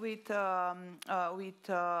also with Hodgkin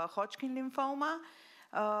lymphoma,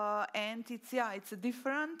 and it's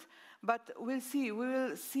different. But we'll see. We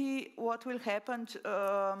will see what will happen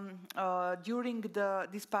during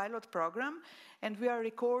this pilot program, and we are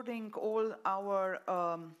recording all our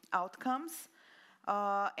outcomes,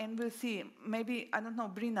 and we'll see. Maybe, I don't know,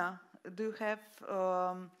 Brina, do you have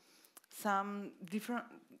some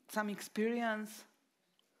experience?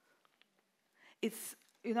 It's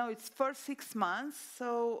you know, it's for 6 months,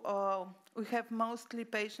 so we have mostly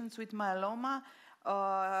patients with myeloma,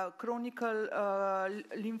 chronic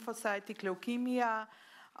lymphocytic leukemia,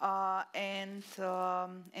 and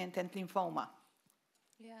lymphoma.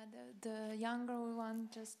 Yeah, the younger one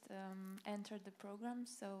just entered the program,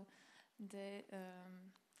 so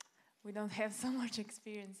we don't have so much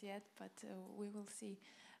experience yet, but we will see.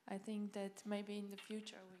 I think that maybe in the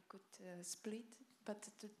future we could split, but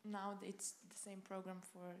now it's the same program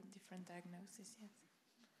for different diagnoses, yes.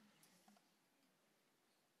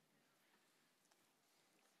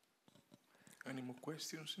 Any more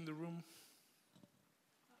questions in the room?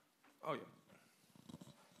 Oh, yeah.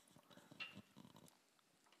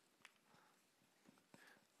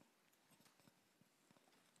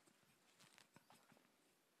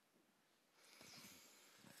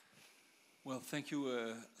 Well, thank you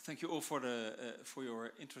all for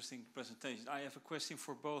your interesting presentation. I have a question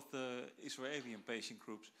for both the Israeli and patient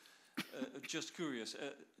groups. Just curious,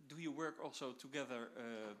 do you work also together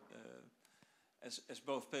as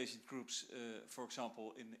both patient groups, for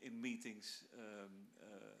example, in meetings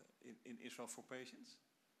in Israel for patients?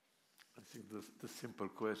 I think the simple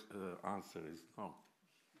answer is no.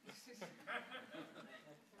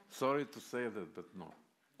 Sorry to say that, but no.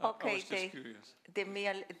 Okay, I was just curious. The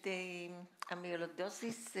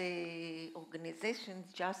amyloidosis organization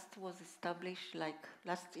just was established like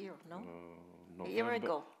last year, no? A year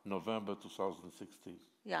ago. November 2016.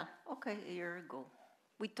 Yeah, okay, a year ago.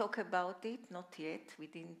 We talk about it, not yet. We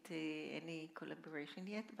didn't any collaboration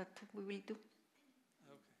yet, but we will do.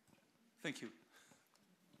 Okay, thank you.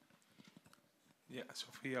 Yeah,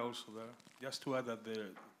 Sophia also there. Just to add that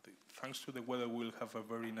thanks to the weather, we'll have a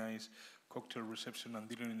very nice cocktail reception and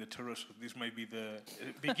dinner in the terrace. So this might be the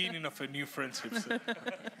beginning of a new friendship. So.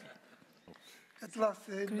 At last,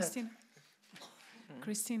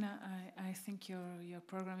 Christina, I think your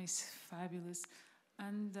program is fabulous,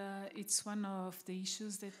 and it's one of the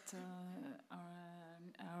issues that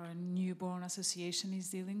our newborn association is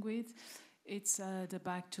dealing with. It's the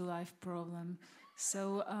back to life problem.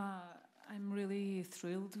 So I'm really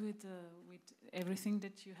thrilled with everything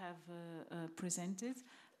that you have presented.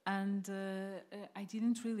 And I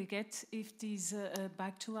didn't really get if this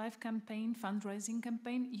Back to Life campaign, fundraising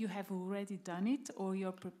campaign, you have already done it or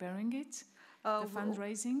you're preparing it, the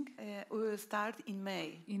fundraising? We will start in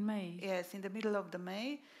May. In May? Yes, in the middle of the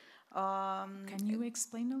May. Can you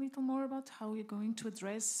explain a little more about how you're going to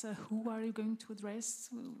address, who are you going to address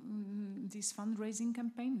this fundraising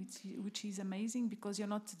campaign, which is amazing because you're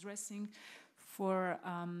not addressing for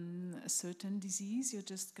a certain disease, you're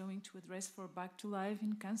just going to address for back to life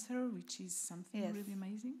in cancer, which is something really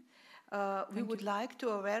amazing. We would like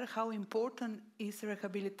to aware how important is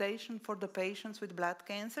rehabilitation for the patients with blood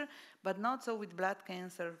cancer, but not so with blood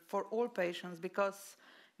cancer, for all patients, because,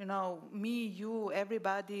 you know, me, you,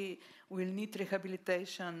 everybody will need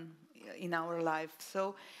rehabilitation in our life.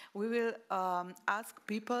 So we will ask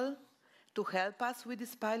people to help us with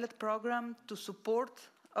this pilot program, to support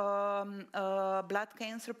blood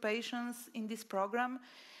cancer patients in this program,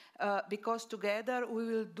 because together we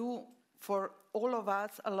will do for all of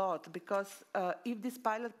us a lot, because if this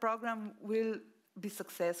pilot program will be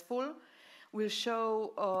successful, will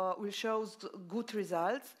show good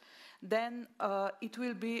results, then it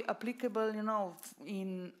will be applicable, you know,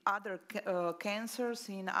 in other cancers,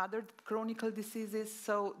 in other chronic diseases.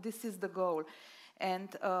 So this is the goal.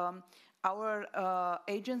 And our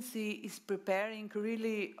agency is preparing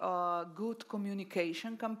really good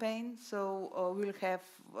communication campaign. So we'll have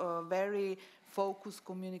very focused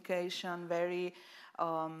communication, very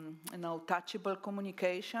touchable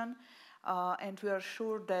communication, and we are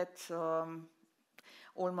sure that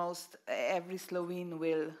almost every Slovene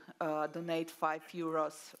will donate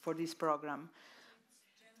 €5 for this program.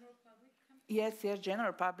 General public campaign? Yes,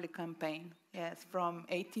 general public campaign. Yes, from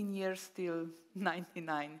 18 years till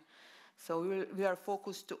 99. So we are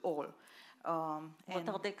focused to all. What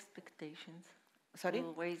are the expectations? Sorry?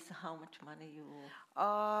 You raise how much money you...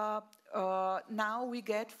 Now we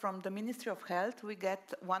get from the Ministry of Health, we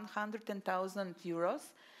get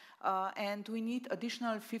 €110,000, and we need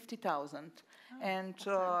additional 50,000, and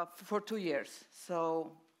for 2 years.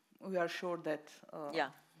 So we are sure that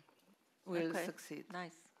we'll succeed.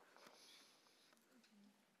 Nice.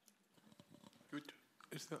 Good.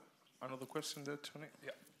 Is there another question there, Tony?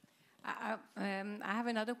 Yeah. I have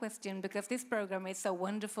another question, because this program is so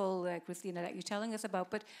wonderful, Christina, that you're telling us about.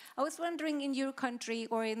 But I was wondering, in your country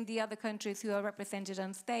or in the other countries who are represented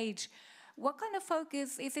on stage, what kind of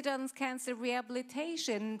focus is it on cancer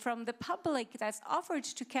rehabilitation from the public that's offered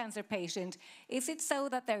to cancer patients? Is it so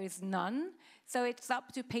that there is none? So it's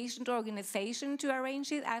up to patient organization to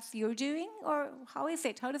arrange it as you're doing? Or how is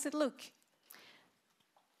it? How does it look?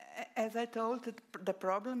 As I told, the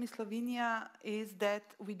problem in Slovenia is that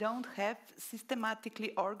we don't have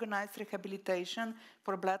systematically organized rehabilitation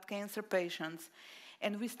for blood cancer patients.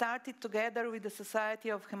 And we started together with the Society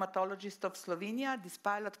of Hematologists of Slovenia, this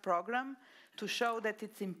pilot program, to show that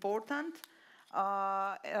it's important.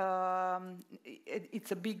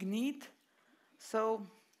 It's a big need. So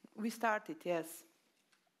we started, yes.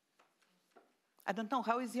 I don't know,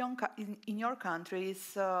 how is in your country?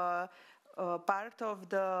 Is part of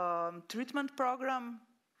the treatment program?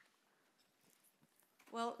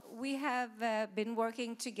 Well, we have been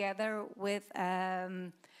working together with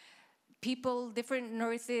people, different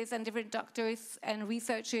nurses and different doctors and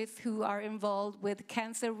researchers who are involved with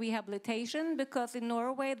cancer rehabilitation, because in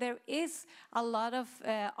Norway there is a lot of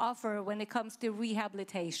offer when it comes to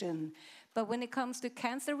rehabilitation. But when it comes to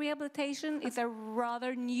cancer rehabilitation, it's a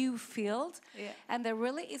rather new field, and there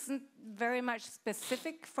really isn't very much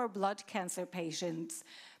specific for blood cancer patients.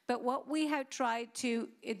 But what we have tried to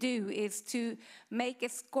do is to make a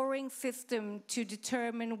scoring system to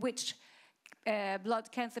determine which blood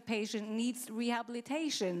cancer patient needs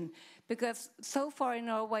rehabilitation, because so far in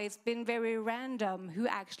Norway it's been very random who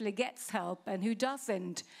actually gets help and who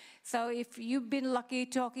doesn't. So if you've been lucky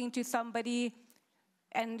talking to somebody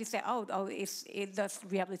and you say, does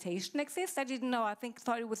rehabilitation exist? I didn't know.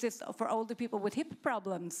 Thought it was just for older people with hip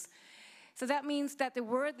problems. So that means that the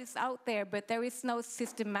word is out there, but there is no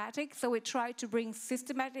systematic. So we try to bring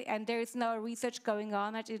systematic, and there is no research going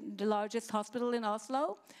on at the largest hospital in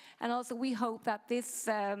Oslo. And also we hope that this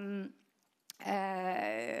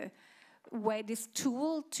this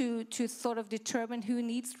tool to sort of determine who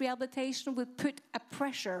needs rehabilitation will put a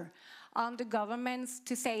pressure on the governments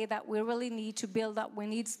to say that we really need to build up, we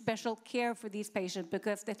need special care for these patients,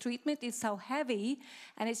 because the treatment is so heavy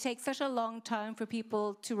and it takes such a long time for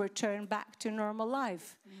people to return back to normal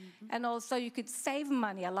life. And also you could save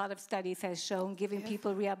money, a lot of studies have shown, giving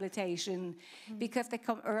people rehabilitation, because they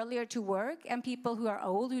come earlier to work, and people who are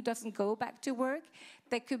old, who doesn't go back to work,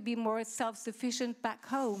 they could be more self-sufficient back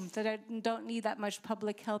home, so they don't need that much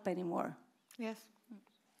public help anymore. Yes,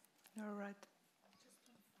 you're right.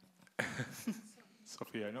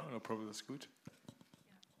 Sophia, no problem, that's good.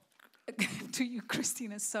 To you,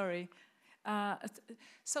 Christina, sorry.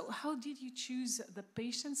 So how did you choose the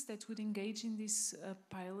patients that would engage in this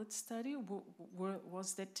pilot study?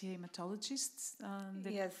 Was that the hematologists?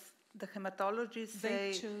 Yes, the hematologists,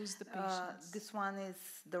 they chose the patients. This one is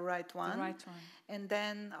the right one. The right one. And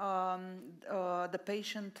then the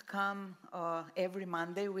patient come every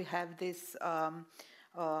Monday. We have this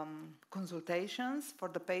consultations for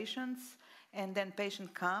the patients, and then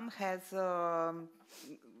patient come, has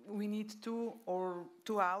we need 2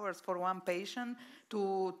 hours for one patient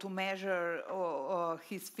to measure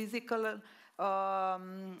his physical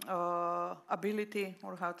ability,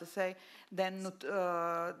 or how to say, then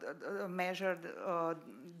measure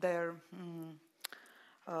their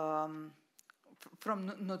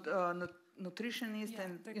from nutritionist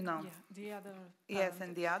and the other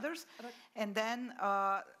and the others, and then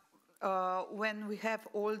when we have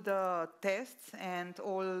all the tests and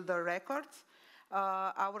all the records,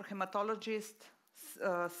 our hematologist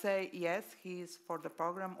say yes, he's for the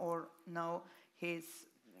program, or no, he's,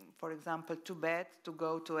 for example, too bad to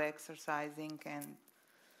go to exercising. And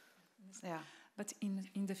but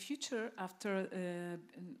in the future, after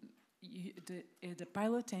the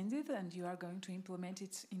pilot ended and you are going to implement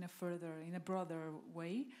it in a broader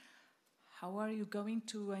way, how are you going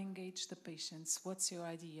to engage the patients? What's your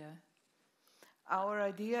idea? Our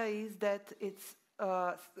idea is that it's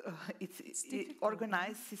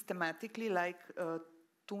organized systematically, like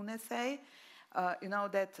Tune say.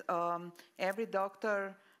 That every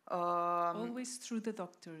doctor... always through the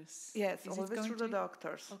doctors? Yes, always through the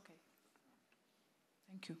doctors. Okay.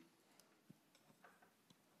 Thank you.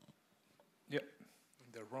 Yeah,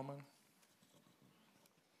 the Roman.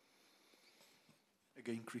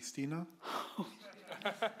 Again, Christina.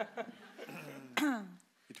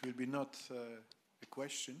 It will be not a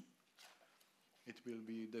question. It will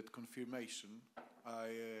be that confirmation. I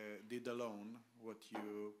did alone what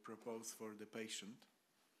you propose for the patient.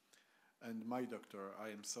 And my doctor, I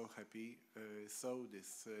am so happy, saw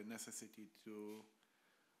this necessity to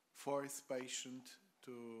force patient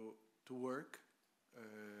to work,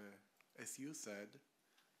 as you said,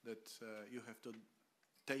 that you have to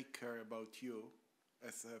take care about you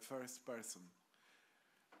as a first person.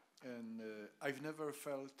 And I've never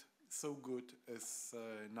felt so good as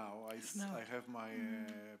now. I have my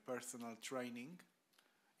personal training.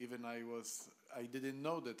 Even I didn't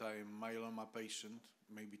know that I'm a myeloma patient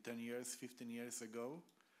maybe 10 years, 15 years ago.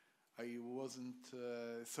 I wasn't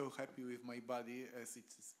so happy with my body as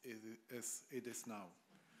it is now.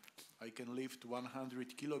 I can lift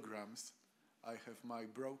 100 kilograms. I have my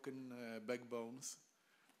broken backbones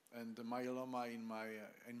and the myeloma in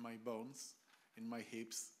my bones, in my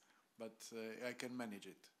hips, but I can manage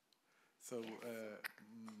it. So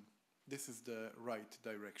this is the right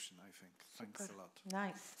direction, I think. Super. Thanks a lot.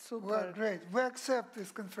 Nice. Super. Well, great. We accept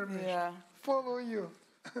this confirmation. Yeah. Follow you.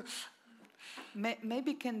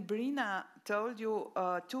 Maybe can Brina told you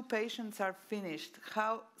 2 patients are finished.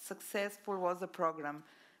 How successful was the program?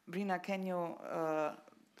 Brina, can you,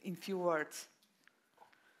 in few words?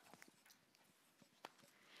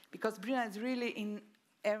 Because Brina is really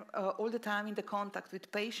all the time in the contact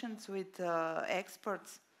with patients, with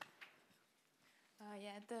experts.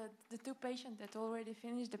 Yeah, the 2 patients that already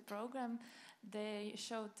finished the program, they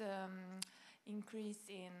showed increase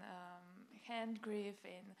in hand grip,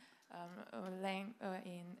 in length,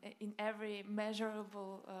 in every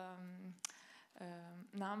measurable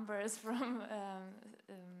numbers from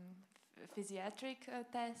physiatric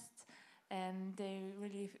tests, and they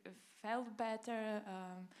really felt better.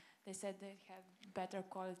 They said they had better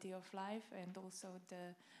quality of life, and also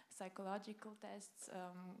the psychological tests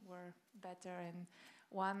were better. And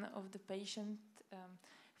one of the patients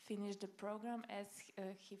finished the program as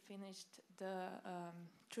he finished the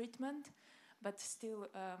treatment, but still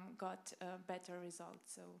got better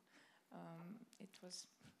results. So it was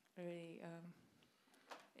really,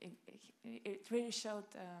 it really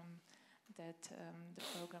showed that the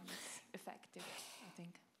program is effective, I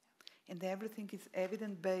think. And everything is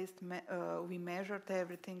evidence-based. We measured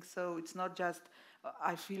everything, so it's not just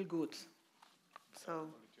I feel good.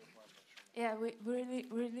 So yeah, we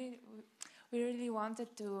really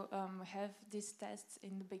wanted to have these tests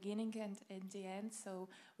in the beginning and in the end, so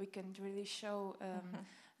we can really show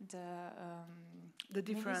the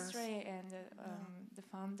difference ministry and the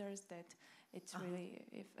founders that it's really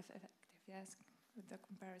effective. Yes, with the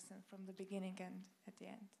comparison from the beginning and at the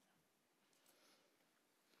end.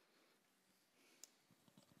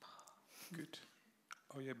 Good.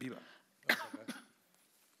 Oh yeah, Biba.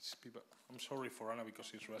 It's Biba. I'm sorry for Anna because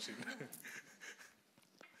she's rushing.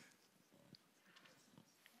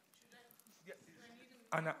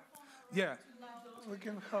 Anna, yeah. We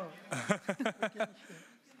can help.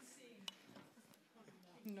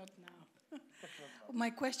 Not now.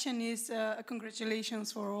 My question is,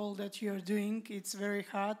 congratulations for all that you're doing. It's very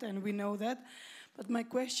hard, and we know that. But my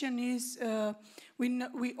question is,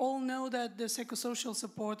 we all know that the psychosocial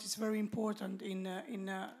support is very important in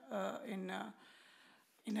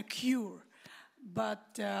a cure.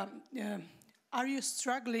 But are you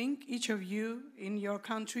struggling, each of you in your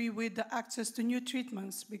country, with the access to new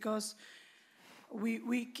treatments? Because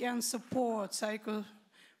we can support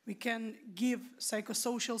we can give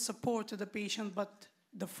psychosocial support to the patient, but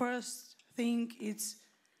the first thing is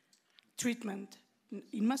treatment.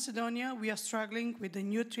 In Macedonia, we are struggling with the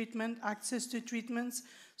new treatment, access to treatments.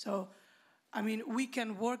 So, I mean, we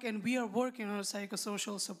can work, and we are working on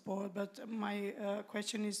psychosocial support, but my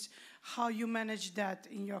question is how you manage that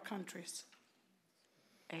in your countries.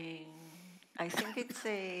 I think it's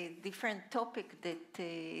a different topic that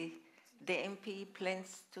the MPE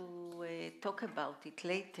plans to talk about it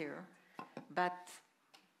later, but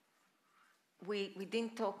we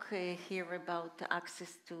didn't talk here about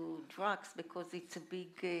access to drugs because it's a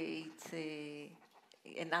big,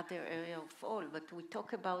 another area of all, but we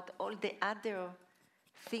talk about all the other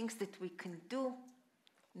things that we can do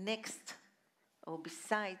next or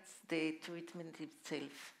besides the treatment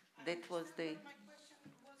itself. That was the...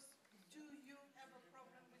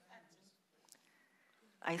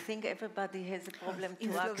 I think everybody has a problem to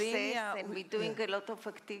access, and we're doing a lot of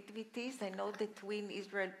activities. I know that we in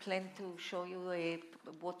Israel plan to show you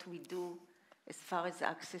what we do as far as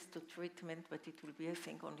access to treatment, but it will be, I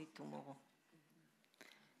think, only tomorrow.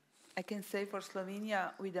 I can say for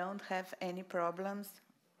Slovenia, we don't have any problems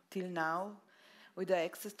till now with the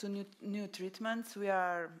access to new treatments. We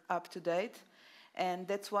are up to date, and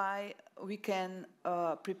that's why we can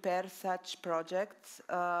prepare such projects.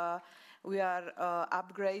 We are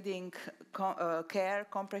upgrading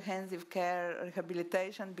comprehensive care,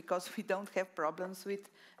 rehabilitation, because we don't have problems with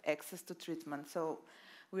access to treatment. So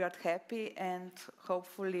we are happy, and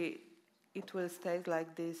hopefully it will stay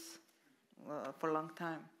like this for a long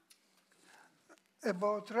time.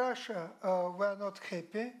 About Russia, we're not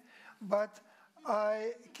happy, but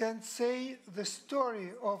I can say the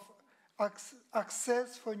story of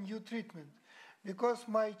access for new treatment, because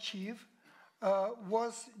my chief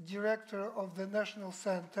was director of the National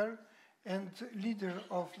Center and leader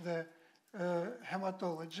of the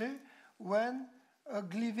hematology when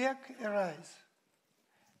Glivec arose.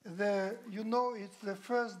 You know, it's the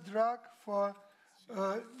first drug for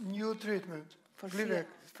new treatment. For Glivec.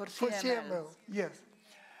 For CML, yes.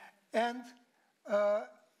 And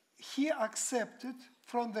he accepted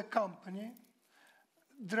from the company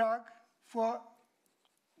drug for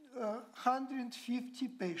 150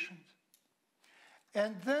 patients.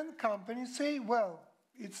 And then companies say, well,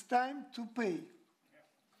 it's time to pay.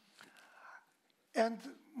 And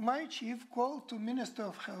my chief called to Minister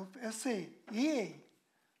of Health and say, hey,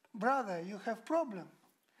 brother, you have problem.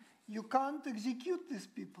 You can't execute these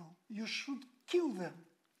people. You should kill them.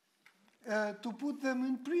 To put them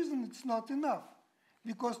in prison, it's not enough,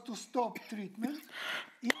 because to stop treatment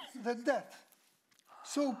is the death.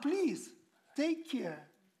 So please, take care.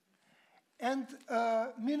 And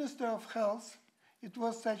Minister of Health, it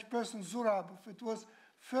was such person, Zurabov, it was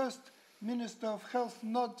first Minister of Health,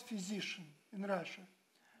 not physician in Russia.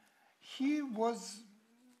 He was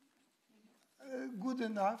good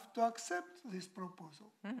enough to accept this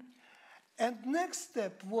proposal. And next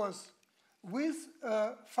step was with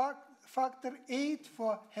factor 8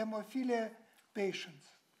 for hemophilia patients.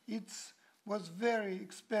 It was very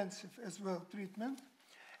expensive as well, treatment.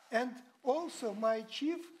 And also my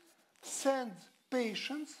chief sent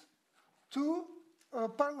patients to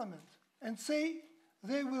parliament and say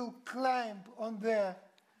they will climb on their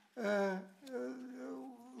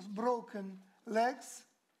broken legs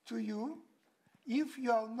to you if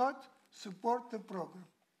you will not support the program.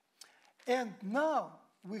 And now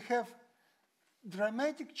we have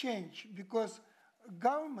dramatic change, because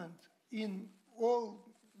government, in all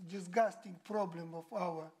disgusting problem of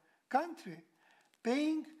our country,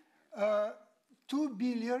 paying $2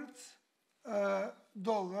 billion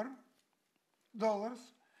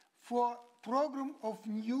for program of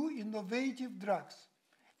new innovative drugs,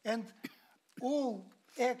 and all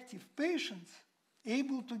active patients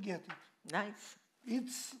able to get it. Nice.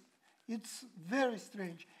 It's very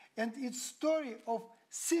strange, and it's story of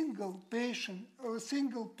single patient or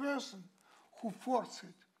single person who forced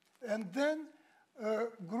it, and then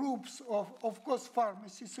groups of course,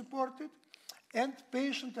 pharmacy supported, and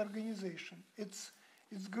patient organization. It's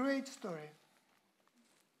great story.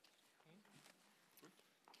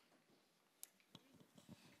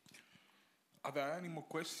 Are there any more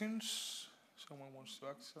questions? Someone wants to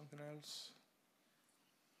ask something else?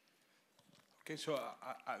 Okay, so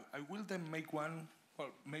I will then make one,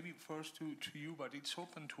 well, maybe first to you, but it's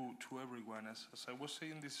open to everyone. As I was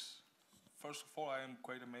saying this, first of all, I am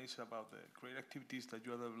quite amazed about the great activities that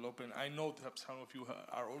you are developing. I know that some of you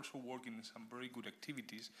are also working in some very good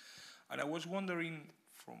activities. And I was wondering,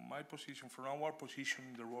 from my position, from our position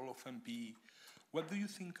in the role of MPE, what do you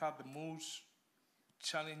think are the most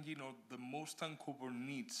challenging or the most uncovered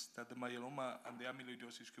needs that the myeloma and the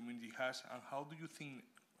amyloidosis community has, and how do you think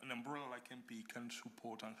an umbrella like MPE can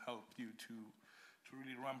support and help you to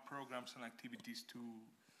really run programs and activities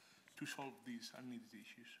to solve these unneeded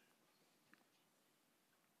issues?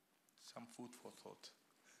 Some food for thought.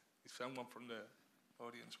 If someone from the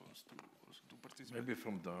audience wants to participate. Maybe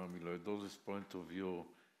from the amyloidosis point of view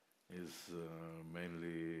is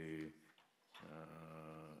mainly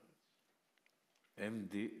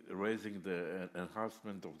MD, raising the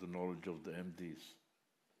enhancement of the knowledge of the MDs.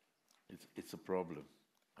 It's a problem.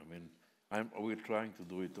 I mean, we're trying to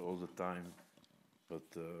do it all the time, but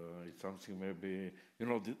it's something maybe, you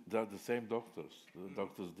know, they're the same doctors. The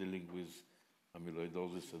doctors dealing with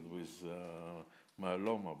amyloidosis and with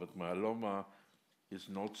myeloma, but myeloma is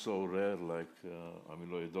not so rare like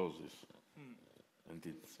amyloidosis. And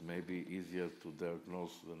it's maybe easier to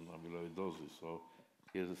diagnose than amyloidosis. So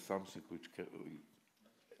here's something which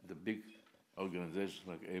the big organizations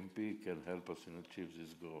like MPE can help us in achieve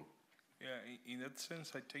this goal. Yeah, in that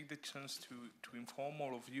sense, I take the chance to inform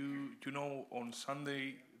all of you. You know, on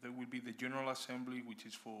Sunday there will be the General Assembly, which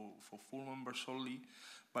is for full members only.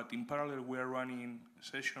 But in parallel, we are running a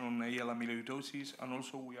session on AL amyloidosis, and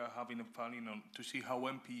also we are having a planning on to see how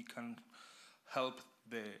MPE can help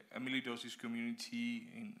the amyloidosis community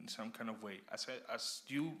in some kind of way. As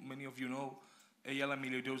many of you know, AL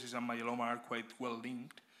amyloidosis and myeloma are quite well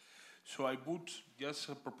linked. So I would just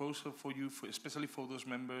a proposal for you, especially for those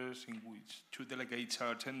members in which 2 delegates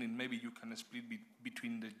are attending, maybe you can split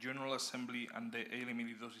between the General Assembly and the AL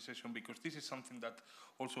amyloidosis session, because this is something that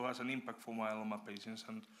also has an impact for myeloma patients.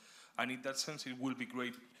 And in that sense, it will be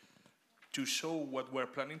great to show what we're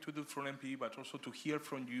planning to do for MPE, but also to hear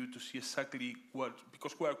from you to see exactly what,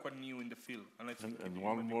 because we are quite new in the field. And I think and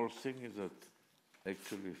one more thing is that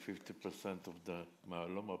actually 50% of the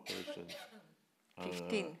myeloma patients are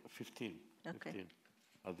 15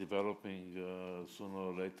 are developing sooner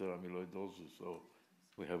or later amyloidosis. So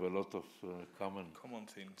we have a lot of common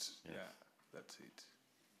things. Yes. Yeah, that's it.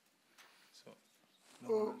 So,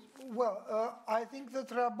 I think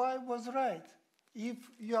that Rabbi was right. If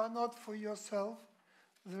you are not for yourself,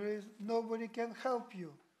 nobody can help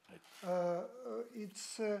you.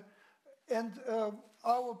 And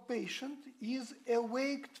our patient is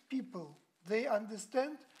awaked people. They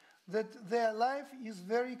understand that their life is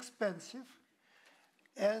very expensive,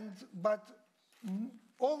 but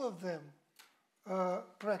all of them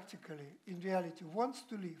practically, in reality, wants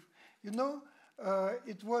to live. You know,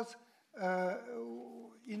 it was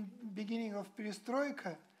in beginning of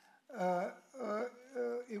perestroika,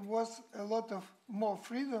 it was a lot of more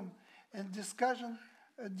freedom and discussion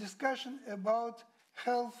about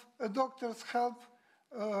health, doctors' help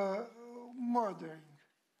murdering,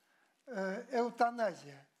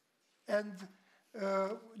 euthanasia. And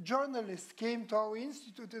journalists came to our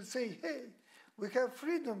institute and say, hey, we have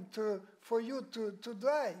freedom for you to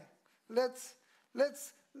die. Let's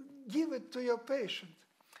give it to your patient.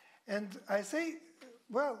 And I say,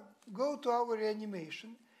 well, go to our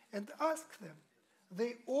reanimation and ask them.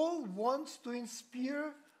 They all want to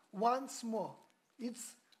inspire once more.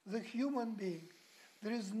 It's the human being.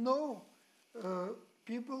 There is no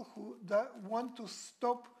people who want to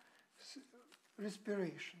stop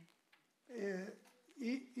respiration.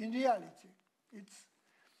 In reality, it's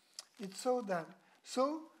so done.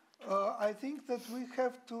 So I think that we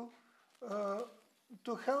have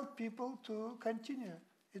to help people to continue.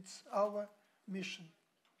 It's our mission.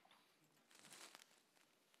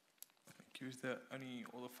 Thank you. Is there any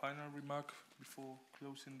other final remark before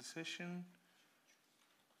closing the session?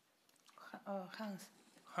 Hans.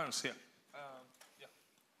 Hans, yeah. Yeah.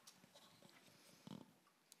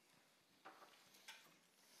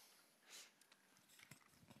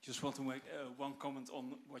 Just want to make one comment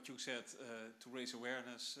on what you said to raise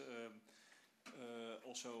awareness,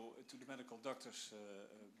 also to the medical doctors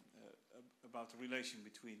about the relation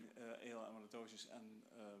between AL amyloidosis and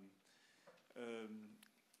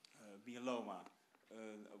myeloma.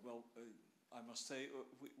 I must say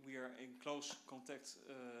we are in close contact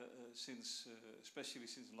especially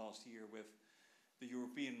since last year, with the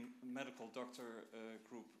European medical doctor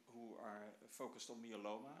group who are focused on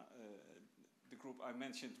myeloma. The group I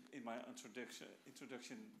mentioned in my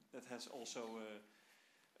introduction that has also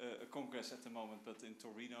a congress at the moment, but in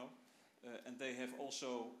Torino. And they have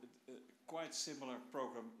also quite similar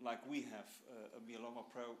program like we have, a myeloma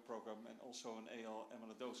program and also an AL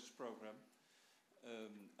amyloidosis program.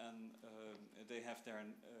 They have their,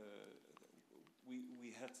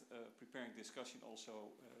 we had preparing discussion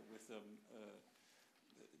also with them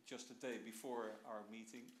just a day before our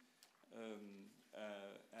meeting.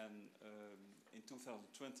 In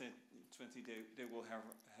 2020 they will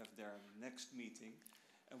have their next meeting,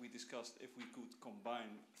 and we discussed if we could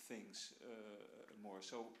combine things more.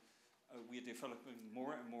 So we are developing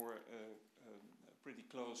more and more pretty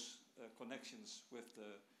close connections with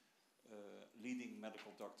the leading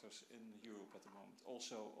medical doctors in Europe at the moment,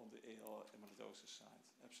 also on the AL amyloidosis side.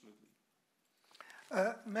 Absolutely.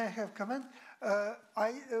 May I have comment?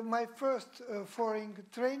 My first foreign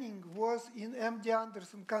training was in MD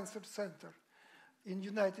Anderson Cancer Center in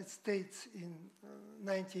United States in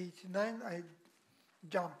 1989. I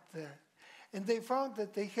jumped there. And they found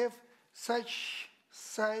that they have such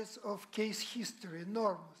size of case history,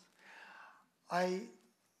 enormous. I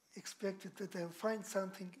expected that I'll find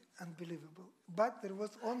something unbelievable. But there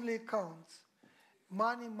was only accounts.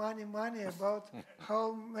 Money, money, money about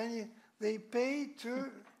how many they pay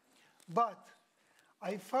to. But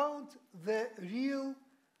I found the real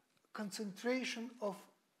concentration of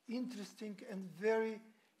interesting and very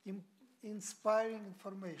inspiring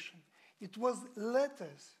information. It was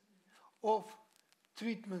letters of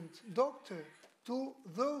treatment doctor to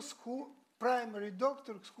those primary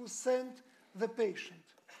doctors who sent the patient.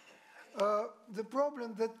 The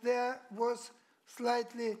problem that there was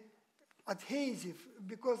slightly adhesive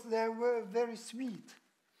because they were very sweet,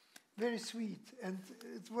 and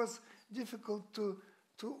it was difficult to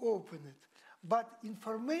open it. But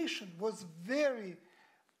information was very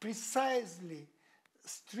precisely,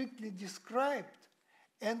 strictly described,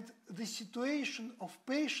 and the situation of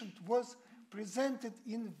patient was presented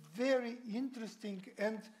in very interesting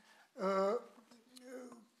and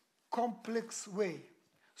complex way.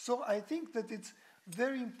 So I think that it's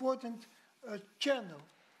very important channel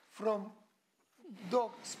from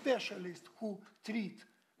specialists who treat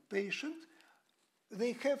patients,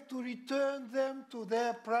 they have to return them to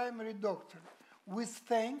their primary doctor with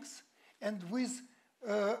thanks and with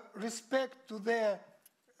respect to their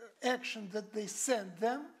action that they send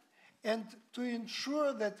them, and to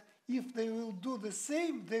ensure that if they will do the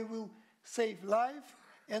same, they will save life,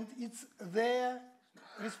 and it's their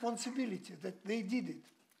responsibility that they did it.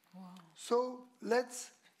 Wow. So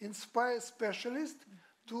let's inspire specialists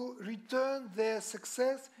to return their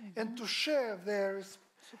success and to share their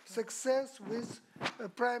success with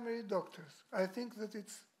primary doctors. I think that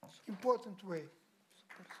it's an important way.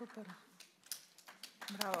 Super.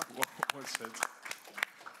 Bravo. Well said.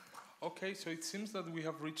 Okay, so it seems that we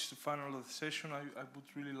have reached the final of the session. I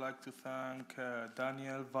would really like to thank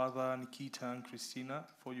Daniel, Vada, Nikita, and Christina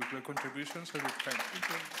for your great contributions. I would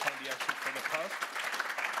kindly ask you for the pass.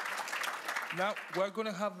 Now, we're going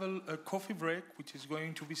to have a coffee break, which is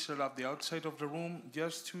going to be set up the outside of the room.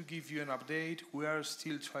 Just to give you an update, we are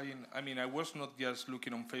still trying. I mean, I was not just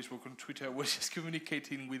looking on Facebook and Twitter. I was just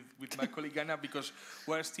communicating with my colleague Anna, because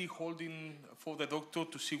we're still holding for the doctor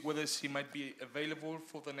to see whether she might be available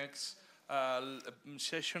for the next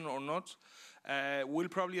session or not. We'll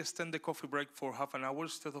probably extend the coffee break for half an hour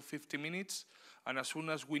instead of 50 minutes. And as soon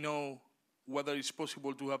as we know whether it's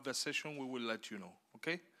possible to have the session, we will let you know,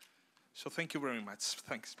 okay? So thank you very much.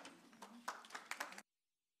 Thanks.